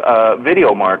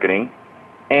video marketing,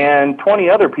 and 20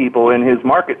 other people in his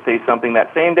market say something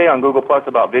that same day on Google Plus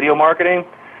about video marketing,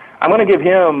 I'm going to give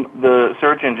him the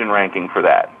search engine ranking for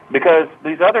that. Because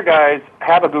these other guys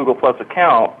have a Google Plus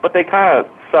account, but they kind of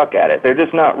suck at it. They're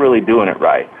just not really doing it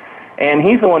right. And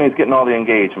he's the one who's getting all the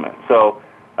engagement. So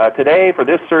today, for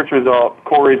this search result,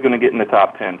 Cory's going to get in the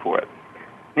top 10 for it.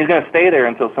 He's going to stay there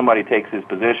until somebody takes his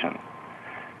position.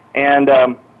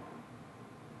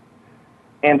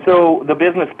 And so the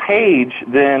business page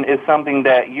then is something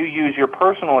that you use your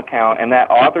personal account and that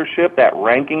authorship, that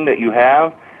ranking that you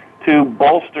have, to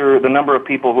bolster the number of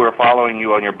people who are following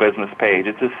you on your business page.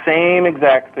 It's the same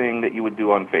exact thing that you would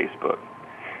do on Facebook.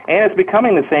 And it's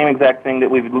becoming the same exact thing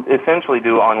that we essentially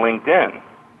do on LinkedIn.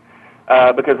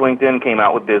 Because LinkedIn came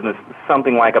out with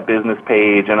something like a business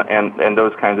page and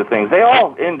those kinds of things. They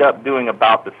all end up doing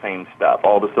about the same stuff.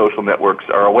 All the social networks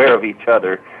are aware of each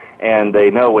other, and they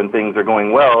know when things are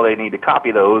going well, they need to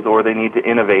copy those, or they need to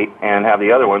innovate and have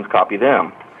the other ones copy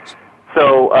them.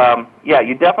 So,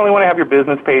 you definitely want to have your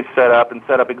business page set up and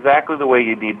set up exactly the way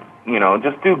you need.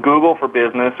 Just do Google for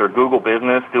Business or Google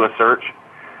Business, do a search,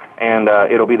 and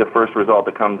it'll be the first result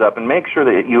that comes up. And make sure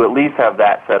that you at least have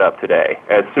that set up today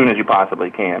as soon as you possibly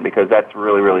can, because that's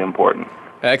really, really important.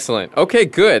 Excellent. Okay,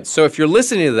 good. So if you're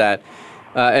listening to that,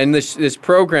 and this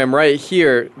program right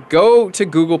here, go to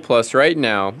Google Plus right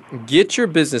now, get your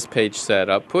business page set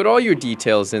up, put all your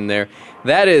details in there.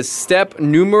 That is step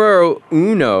numero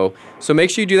uno. So make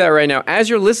sure you do that right now as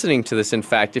you're listening to this, in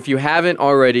fact, if you haven't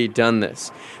already done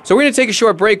this. So we're going to take a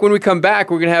short break. When we come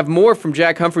back, we're going to have more from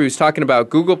Jack Humphrey, who's talking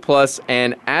about Google Plus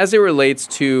and as it relates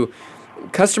to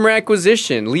customer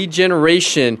acquisition, lead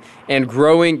generation, and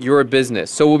growing your business.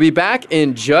 So we'll be back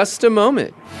in just a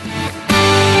moment.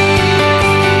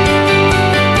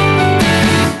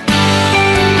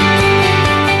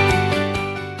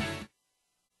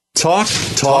 Talk,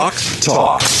 talk,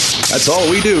 talk. That's all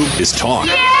we do is talk.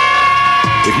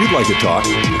 If you'd like to talk,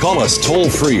 call us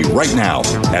toll-free right now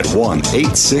at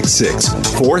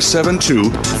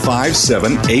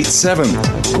 1-866-472-5787.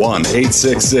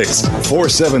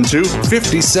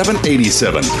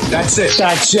 1-866-472-5787. That's it.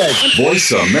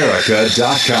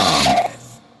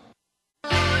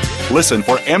 VoiceAmerica.com. Listen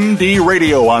for MD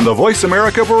Radio on the Voice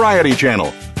America Variety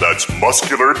Channel. That's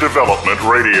Muscular Development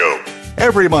Radio.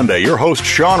 Every Monday, your host,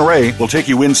 Sean Ray, will take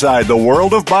you inside the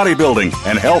world of bodybuilding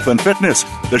and health and fitness.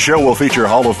 The show will feature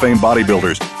Hall of Fame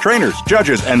bodybuilders, trainers,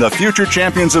 judges, and the future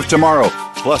champions of tomorrow.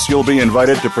 Plus, you'll be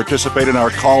invited to participate in our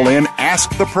call-in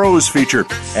Ask the Pros feature.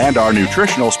 And our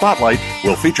Nutritional Spotlight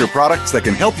will feature products that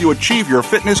can help you achieve your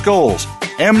fitness goals.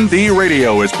 MD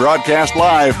Radio is broadcast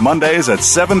live Mondays at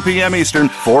 7 p.m. Eastern,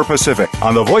 4 Pacific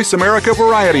on the Voice America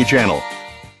Variety Channel.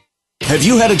 Have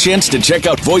you had a chance to check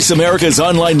out Voice America's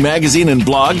online magazine and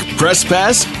blog, Press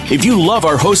Pass? If you love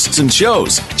our hosts and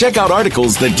shows, check out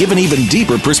articles that give an even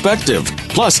deeper perspective.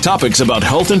 plus topics about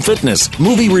health and fitness,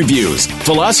 movie reviews,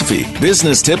 philosophy,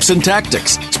 business tips and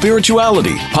tactics,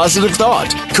 spirituality, positive thought,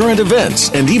 current events,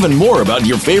 and even more about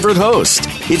your favorite host.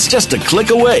 It's just a click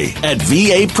away at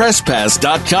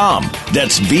vapresspass.com.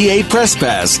 That's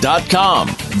vapresspass.com.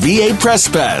 VA Press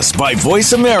Pass by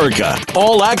Voice America.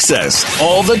 All access,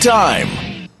 all the time.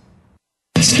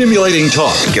 Stimulating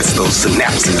talk Gets those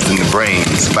synapses in the brain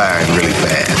firing really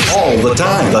fast. all the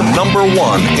time. The number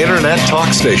one internet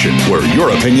talk station where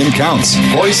your opinion counts.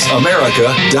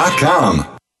 VoiceAmerica.com.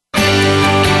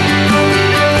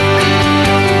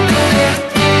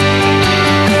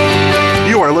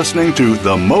 You are listening to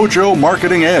The Mojo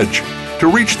Marketing Edge. To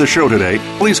reach the show today,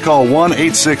 please call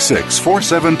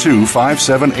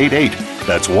 1-866-472-5788.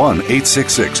 That's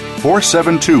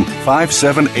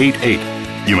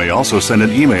 1-866-472-5788. You may also send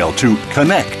an email to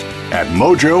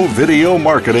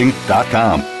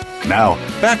connect@mojovideomarketing.com. Now,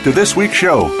 back to this week's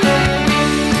show.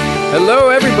 Hello,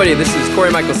 everybody. This is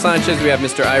Cory Michael Sanchez. We have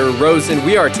Mr. Ira Rosen.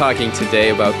 We are talking today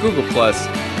about Google Plus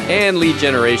and lead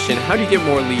generation. How do you get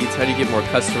more leads? How do you get more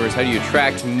customers? How do you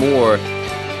attract more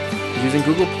using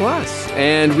Google Plus?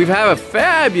 And we have a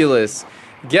fabulous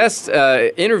guest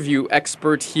interview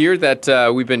expert here that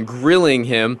we've been grilling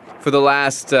him for the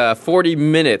last 40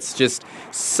 minutes, just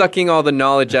sucking all the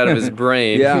knowledge out of his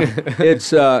brain. Yeah,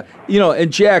 it's,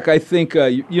 and Jack, I think,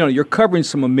 you're covering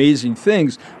some amazing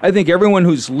things. I think everyone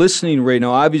who's listening right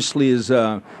now obviously is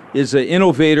an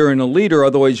innovator and a leader,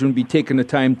 otherwise you wouldn't be taking the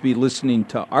time to be listening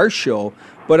to our show.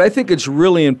 But I think it's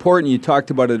really important, you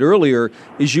talked about it earlier,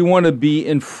 is you want to be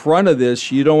in front of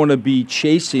this. You don't want to be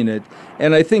chasing it.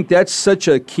 And I think that's such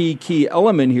a key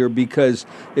element here because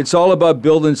it's all about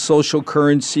building social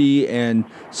currency and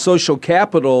social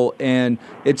capital. And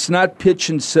it's not pitch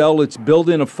and sell. It's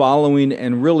building a following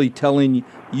and really telling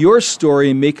your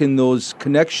story and making those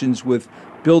connections with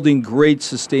building great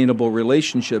sustainable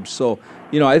relationships. So,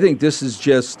 I think this is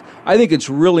I think it's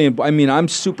really, I'm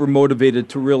super motivated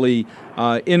to really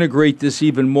integrate this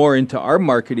even more into our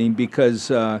marketing because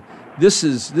this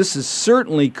is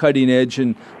certainly cutting edge,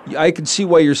 and I can see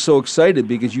why you're so excited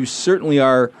because you certainly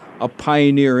are a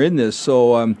pioneer in this.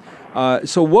 So,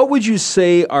 so what would you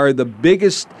say are the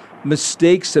biggest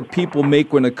mistakes that people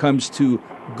make when it comes to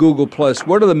Google Plus?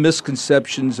 What are the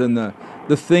misconceptions and the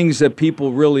things that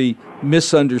people really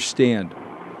misunderstand?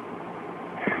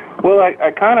 Well,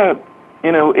 I kind of,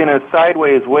 in a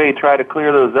sideways way, try to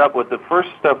clear those up with the first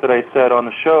stuff that I said on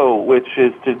the show, which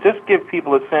is to just give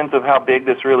people a sense of how big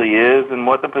this really is and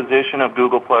what the position of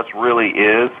Google Plus really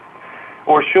is,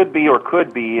 or should be, or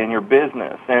could be in your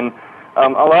business. And a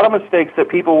lot of mistakes that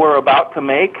people were about to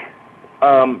make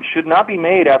should not be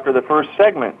made after the first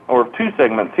segment, or two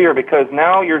segments here, because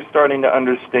now you're starting to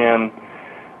understand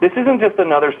this isn't just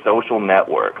another social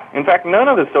network. In fact, none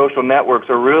of the social networks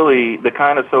are really the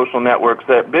kind of social networks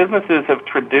that businesses have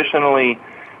traditionally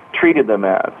treated them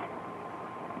as.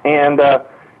 And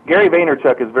Gary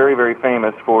Vaynerchuk is very, very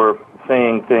famous for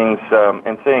saying things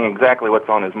and saying exactly what's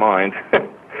on his mind.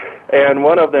 And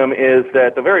one of them is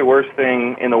that the very worst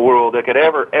thing in the world that could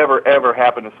ever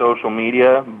happen to social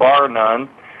media, bar none,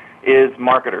 is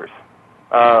marketers.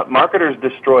 Marketers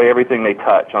destroy everything they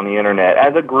touch on the internet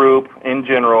as a group in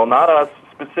general, not us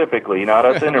specifically, not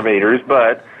us innovators,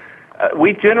 but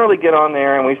we generally get on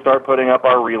there and we start putting up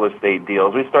our real estate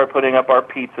deals. We start putting up our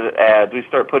pizza ads. We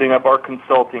start putting up our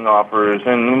consulting offers.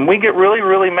 And we get really,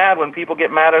 really mad when people get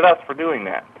mad at us for doing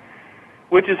that,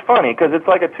 which is funny because it's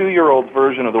like a 2-year-old's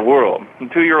version of the world. A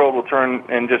 2-year-old will turn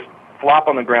and just flop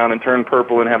on the ground and turn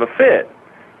purple and have a fit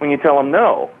when you tell them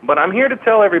no. But I'm here to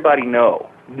tell everybody no.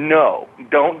 No,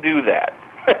 don't do that.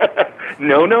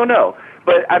 No.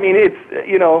 But, it's,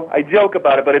 I joke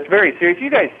about it, but it's very serious. You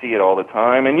guys see it all the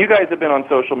time, and you guys have been on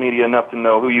social media enough to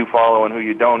know who you follow and who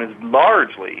you don't is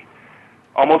largely,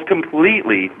 almost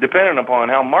completely, dependent upon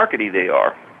how markety they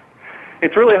are.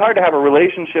 It's really hard to have a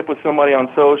relationship with somebody on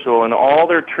social, and all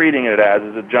they're treating it as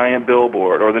is a giant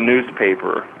billboard or the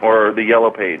newspaper or the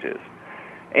yellow pages.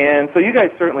 And so you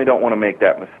guys certainly don't want to make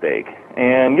that mistake.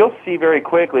 And you'll see very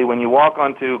quickly when you walk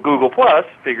onto Google Plus,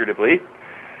 figuratively,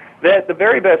 that the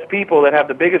very best people that have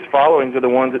the biggest followings are the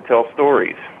ones that tell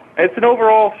stories. It's an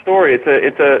overall story. It's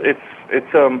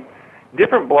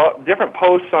different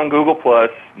posts on Google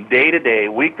Plus, day to day,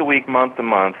 week to week, month to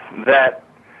month, that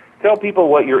tell people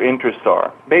what your interests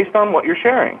are based on what you're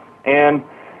sharing. And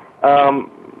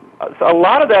a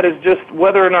lot of that is just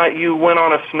whether or not you went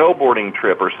on a snowboarding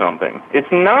trip or something.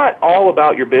 It's not all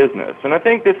about your business. And I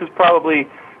think this is probably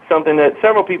something that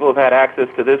several people have had access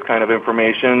to this kind of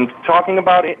information, talking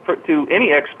about it to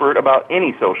any expert about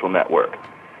any social network.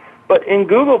 But in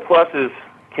Google Plus's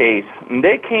case,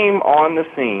 they came on the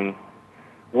scene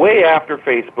way after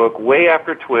Facebook, way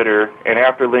after Twitter, and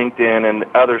after LinkedIn and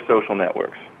other social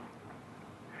networks.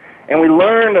 And we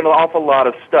learned an awful lot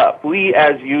of stuff. We,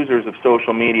 as users of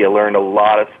social media, learned a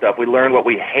lot of stuff. We learned what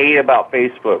we hate about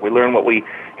Facebook. We learned what we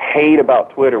hate about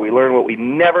Twitter. We learned what we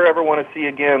never, ever want to see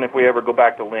again if we ever go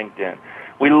back to LinkedIn.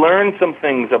 We learned some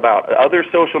things about other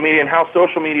social media and how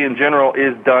social media in general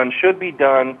is done, should be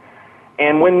done.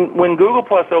 And when Google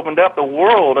Plus opened up, the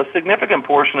world, a significant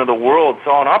portion of the world,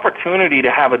 saw an opportunity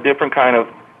to have a different kind of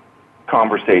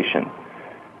conversation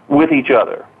with each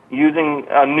other, using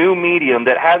a new medium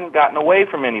that hadn't gotten away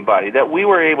from anybody, that we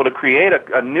were able to create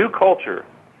a new culture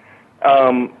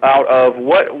out of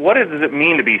what does it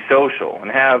mean to be social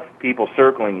and have people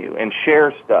circling you and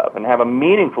share stuff and have a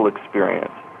meaningful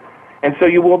experience. And so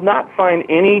you will not find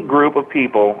any group of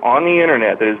people on the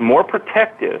Internet that is more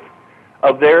protective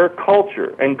of their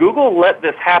culture. And Google let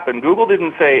this happen. Google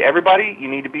didn't say, everybody, you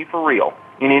need to be for real.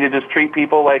 You need to just treat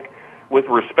people like with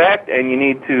respect, and you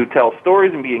need to tell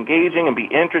stories and be engaging and be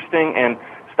interesting, and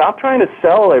stop trying to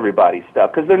sell everybody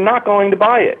stuff, because they're not going to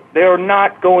buy it. They are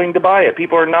not going to buy it.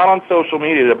 People are not on social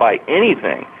media to buy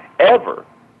anything, ever,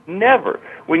 never.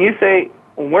 When you say,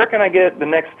 where can I get the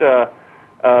next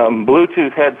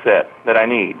Bluetooth headset that I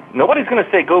need, nobody's going to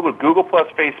say go to Google Plus,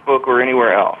 Facebook, or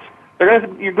anywhere else.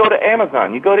 You go to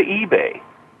Amazon, you go to eBay.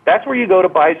 That's where you go to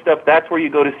buy stuff. That's where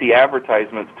you go to see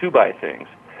advertisements to buy things.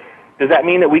 Does that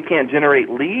mean that we can't generate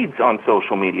leads on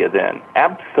social media then?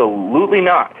 Absolutely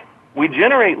not. We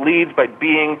generate leads by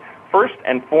being, first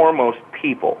and foremost,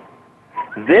 people.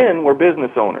 Then we're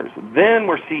business owners. Then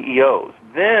we're CEOs.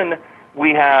 Then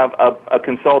we have a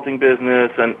consulting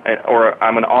business, or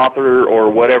I'm an author,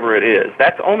 or whatever it is.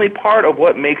 That's only part of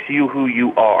what makes you who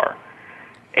you are.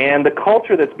 And the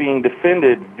culture that's being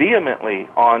defended vehemently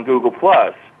on Google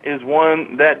Plus is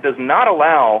one that does not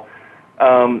allow,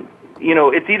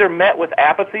 it's either met with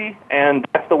apathy, and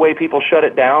that's the way people shut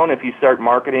it down if you start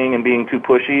marketing and being too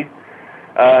pushy.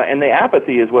 And the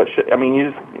apathy is what,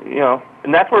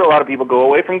 and that's where a lot of people go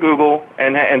away from Google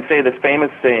and say this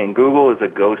famous saying, Google is a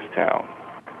ghost town,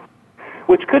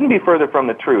 which couldn't be further from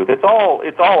the truth. It's all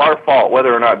our fault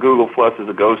whether or not Google Plus is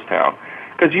a ghost town.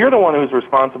 Because you're the one who's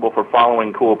responsible for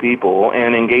following cool people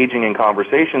and engaging in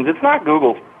conversations. It's not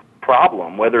Google's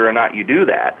problem whether or not you do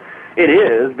that. It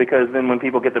is, because then when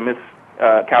people get the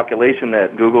miscalculation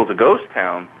that Google's a ghost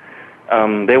town,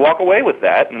 they walk away with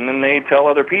that, and then they tell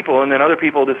other people, and then other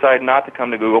people decide not to come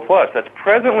to Google+. That's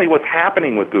presently what's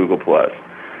happening with Google+.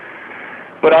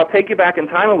 But I'll take you back in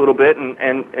time a little bit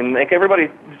and make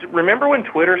everybody remember when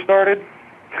Twitter started?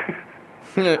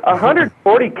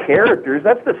 140 characters,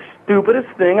 that's the stupidest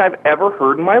thing I've ever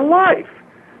heard in my life.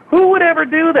 Who would ever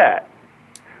do that?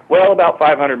 Well, about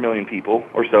 500 million people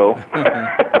or so.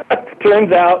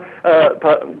 Turns out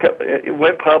it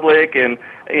went public, and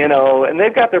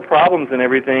they've got their problems and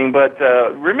everything, but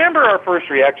remember our first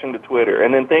reaction to Twitter,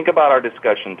 and then think about our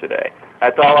discussion today.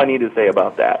 That's all I need to say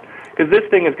about that, because this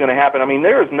thing is going to happen. I mean,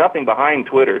 there is nothing behind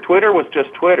Twitter. Twitter was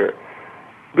just Twitter.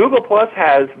 Google Plus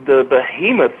has the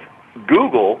behemoth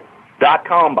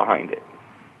Google.com behind it,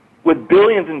 with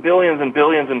billions and billions and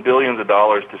billions and billions of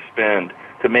dollars to spend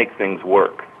to make things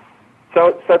work. So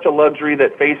it's such a luxury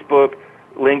that Facebook,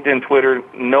 LinkedIn, Twitter,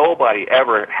 nobody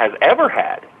has ever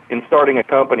had in starting a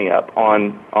company up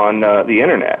on the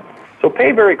Internet. So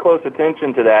pay very close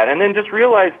attention to that, and then just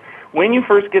realize when you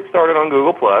first get started on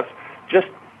Google Plus,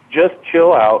 just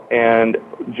chill out and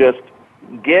just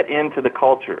get into the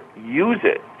culture. Use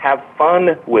it. Have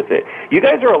fun with it. You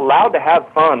guys are allowed to have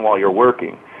fun while you're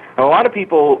working. And a lot of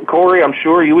people, Cory, I'm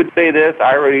sure you would say this,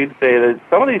 I already would say that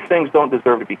some of these things don't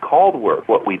deserve to be called work,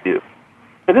 what we do.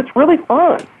 Because it's really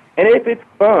fun. And if it's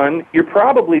fun, you're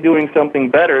probably doing something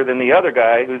better than the other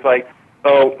guy who's like,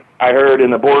 oh, I heard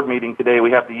in the board meeting today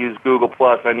we have to use Google+.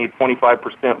 I need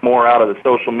 25% more out of the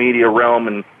social media realm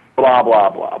and blah, blah,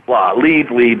 blah, blah. Leads,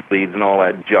 and all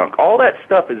that junk. All that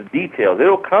stuff is details.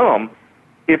 It'll come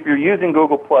if you're using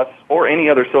Google Plus or any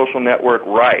other social network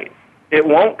right. It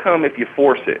won't come if you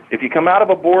force it. If you come out of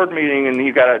a board meeting and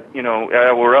you got to,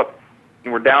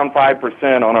 we're down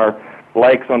 5% on our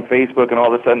likes on Facebook, and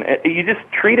all of a sudden, you just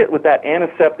treat it with that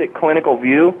antiseptic clinical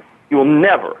view, you will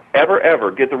never, ever,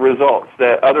 ever get the results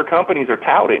that other companies are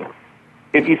touting.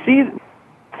 If you see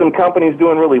some companies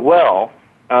doing really well,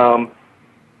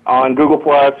 on Google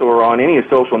Plus or on any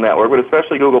social network, but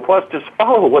especially Google Plus, just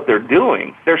follow what they're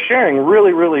doing. They're sharing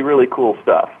really, really, really cool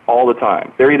stuff all the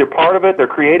time. They're either part of it, they're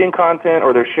creating content,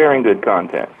 or they're sharing good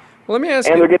content. Well, let me ask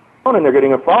you. And they're getting on, and they're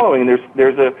getting a following.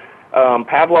 There's a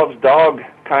Pavlov's dog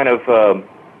kind of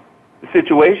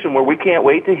situation where we can't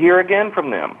wait to hear again from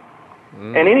them.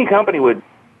 And any company would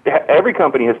every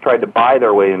company has tried to buy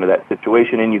their way into that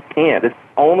situation, and you can't. It's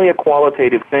only a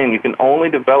qualitative thing. You can only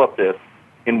develop this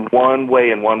in one way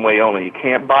and one way only. You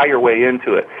can't buy your way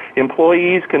into it.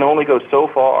 Employees can only go so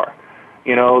far.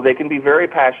 You know, they can be very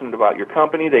passionate about your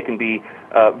company. They can be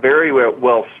very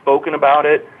well spoken about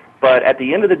it. But at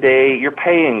the end of the day, you're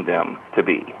paying them to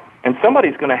be. And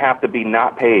somebody's going to have to be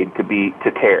not paid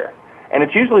to care. And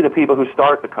it's usually the people who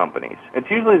start the companies. It's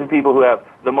usually the people who have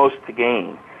the most to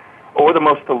gain or the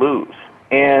most to lose.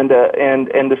 And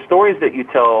the stories that you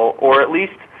tell, or at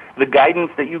least the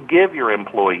guidance that you give your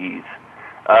employees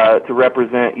to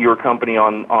represent your company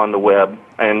on the web,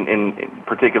 and in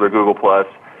particular Google+,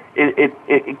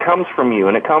 it comes from you,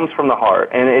 and it comes from the heart,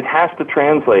 and it has to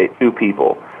translate to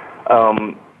people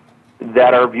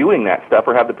that are viewing that stuff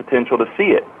or have the potential to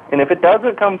see it. And if it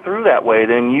doesn't come through that way,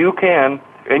 then you can,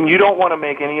 and you don't want to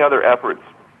make any other efforts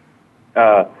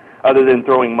other than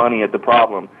throwing money at the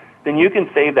problem, then you can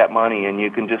save that money and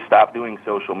you can just stop doing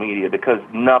social media because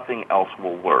nothing else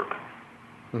will work.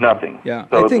 Mm-hmm. Nothing. Yeah,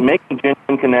 so making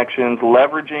genuine connections,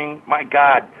 leveraging, my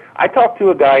God, I talked to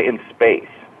a guy in space.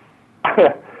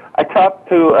 I talked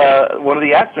to one of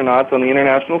the astronauts on the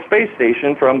International Space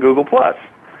Station from Google+.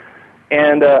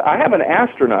 And I have an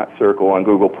astronaut circle on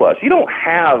Google+. You don't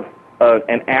have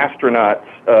an astronauts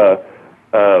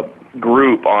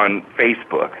group on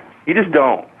Facebook. You just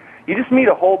don't. You just meet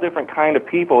a whole different kind of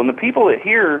people. And the people that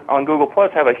here on Google+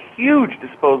 have a huge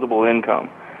disposable income.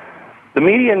 The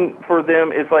median for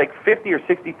them is like $50,000 or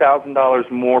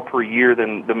 $60,000 more per year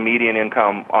than the median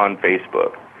income on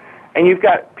Facebook. And you've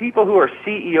got people who are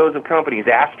CEOs of companies,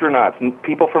 astronauts, and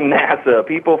people from NASA,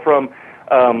 people from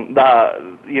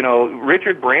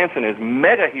Richard Branson is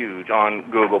mega huge on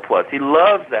Google+. He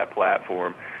loves that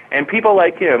platform. And people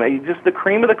like him, just the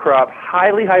cream of the crop,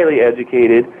 highly, highly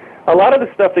educated. A lot of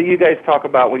the stuff that you guys talk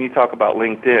about when you talk about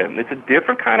LinkedIn, it's a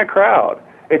different kind of crowd.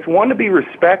 It's one to be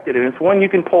respected, and it's one you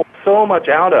can pull so much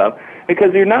out of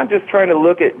because you're not just trying to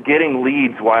look at getting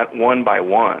leads one by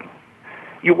one.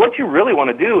 What you really want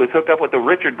to do is hook up with the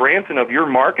Richard Branson of your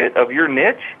market, of your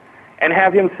niche, and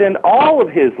have him send all of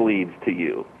his leads to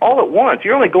you all at once.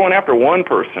 You're only going after one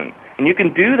person, and you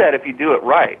can do that if you do it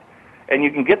right, and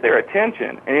you can get their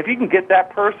attention. And if you can get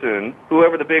that person,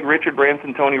 whoever the big Richard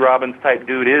Branson, Tony Robbins type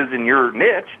dude is in your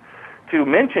niche, to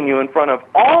mention you in front of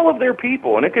all of their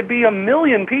people, and it could be 1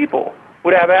 million people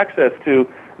would have access to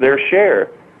their share,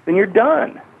 then you're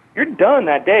done. You're done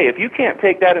that day. If you can't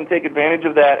take that and take advantage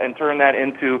of that and turn that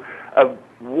into a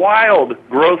wild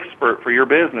growth spurt for your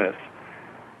business,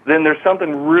 then there's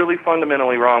something really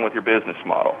fundamentally wrong with your business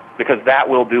model, because that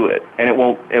will do it, and it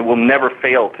will never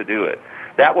fail to do it.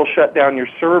 That will shut down your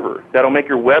server. That'll make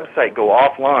your website go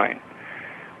offline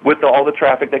with all the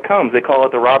traffic that comes. They call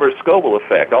it the Robert Scoble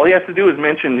effect. All he has to do is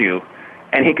mention you,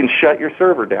 and he can shut your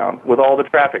server down with all the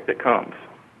traffic that comes.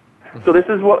 So this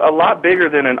is a lot bigger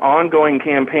than an ongoing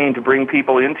campaign to bring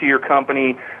people into your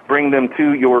company, bring them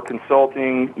to your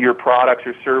consulting, your products,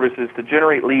 your services, to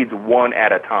generate leads one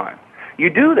at a time. You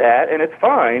do that, and it's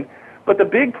fine, but the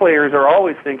big players are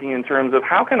always thinking in terms of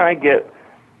how can I get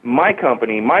my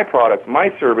company, my products,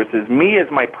 my services, me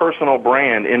as my personal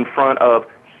brand in front of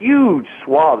huge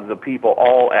swaths of people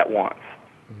all at once.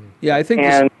 Yeah, I think...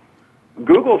 And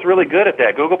Google's really good at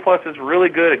that. Google Plus is really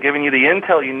good at giving you the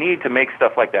intel you need to make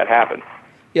stuff like that happen.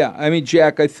 Yeah, I mean,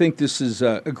 Jack, I think this is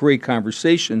a great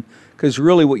conversation because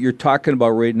really what you're talking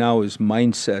about right now is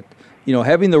mindset. You know,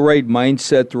 having the right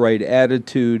mindset, the right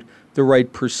attitude, the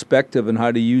right perspective on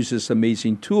how to use this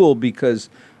amazing tool, because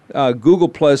Google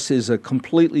Plus is a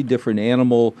completely different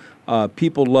animal.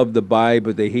 People love to buy,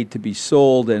 but they hate to be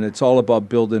sold, and it's all about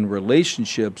building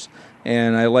relationships.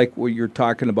 And I like what you're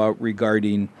talking about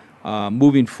regarding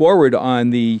moving forward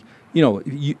on the,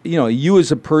 you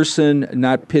as a person,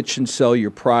 not pitch and sell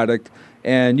your product,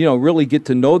 and, really get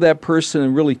to know that person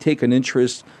and really take an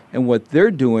interest in what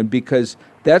they're doing, because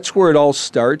that's where it all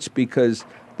starts, because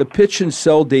the pitch and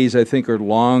sell days, I think, are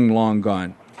long, long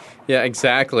gone. Yeah,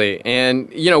 exactly. And,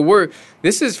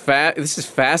 this is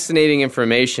fascinating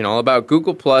information all about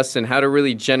Google Plus and how to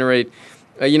really generate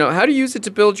how to use it to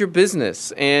build your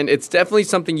business. And it's definitely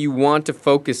something you want to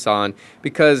focus on,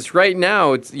 because right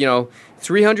now it's,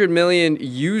 300 million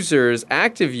users,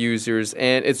 active users,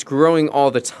 and it's growing all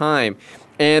the time.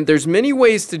 And there's many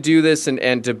ways to do this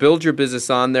and to build your business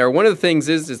on there. One of the things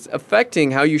is it's affecting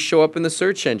how you show up in the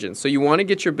search engine. So you want to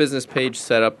get your business page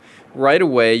set up right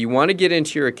away. You want to get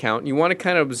into your account. You want to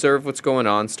kind of observe what's going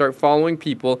on, start following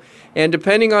people. And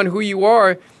depending on who you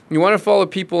are, you want to follow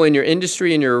people in your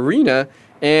industry, in your arena.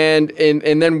 And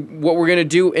then what we're going to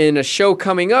do in a show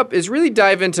coming up is really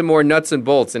dive into more nuts and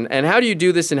bolts. And how do you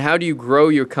do this, and how do you grow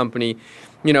your company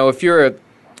if you're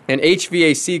an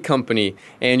HVAC company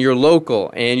and you're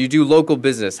local and you do local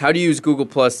business, how do you use Google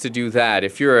Plus to do that?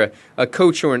 If you're a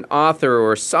coach or an author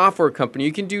or a software company,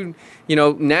 you can do,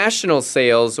 national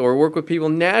sales or work with people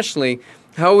nationally.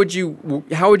 How would you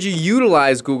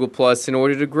utilize Google Plus in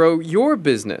order to grow your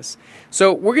business?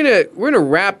 So we're gonna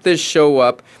wrap this show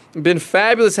up. It's been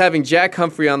fabulous having Jack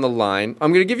Humphrey on the line.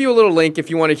 I'm going to give you a little link if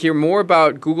you want to hear more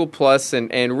about Google Plus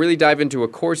and really dive into a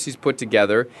course he's put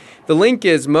together. The link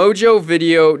is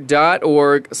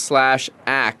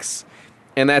mojovideo.org/ACTS,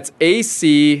 and that's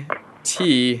ACTS.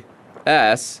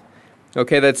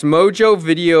 Okay, that's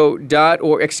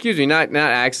mojovideo.org. Excuse me, not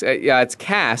ACTS. It's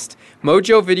CAST.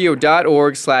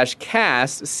 mojovideo.org/CAST,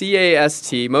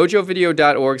 CAST,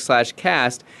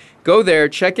 mojovideo.org/CAST. Go there,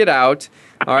 check it out.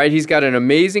 All right, he's got an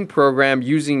amazing program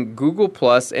using Google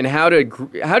Plus and how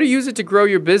to use it to grow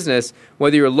your business,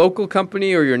 whether you're a local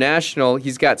company or you're national.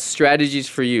 He's got strategies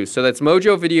for you. So that's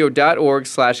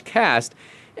mojovideo.org/cast.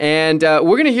 And we're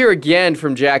going to hear again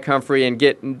from Jack Humphrey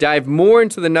and dive more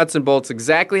into the nuts and bolts,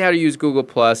 exactly how to use Google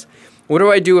Plus. What do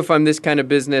I do if I'm this kind of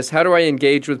business? How do I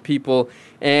engage with people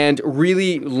and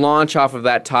really launch off of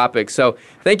that topic? So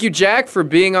thank you, Jack, for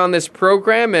being on this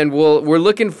program, and we're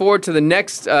looking forward to the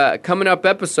next coming up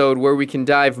episode where we can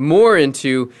dive more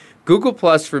into Google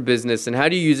Plus for business and how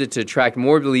do you use it to attract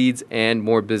more leads and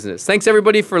more business. Thanks,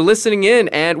 everybody, for listening in,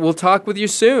 and we'll talk with you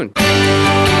soon.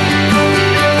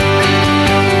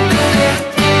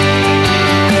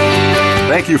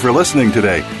 Thank you for listening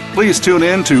today. Please tune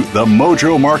in to The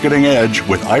Mojo Marketing Edge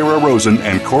with Ira Rosen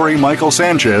and Cory Michael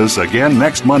Sanchez again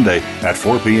next Monday at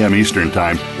 4 p.m. Eastern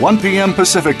Time, 1 p.m.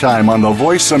 Pacific Time on the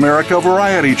Voice America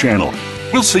Variety Channel.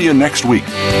 We'll see you next week.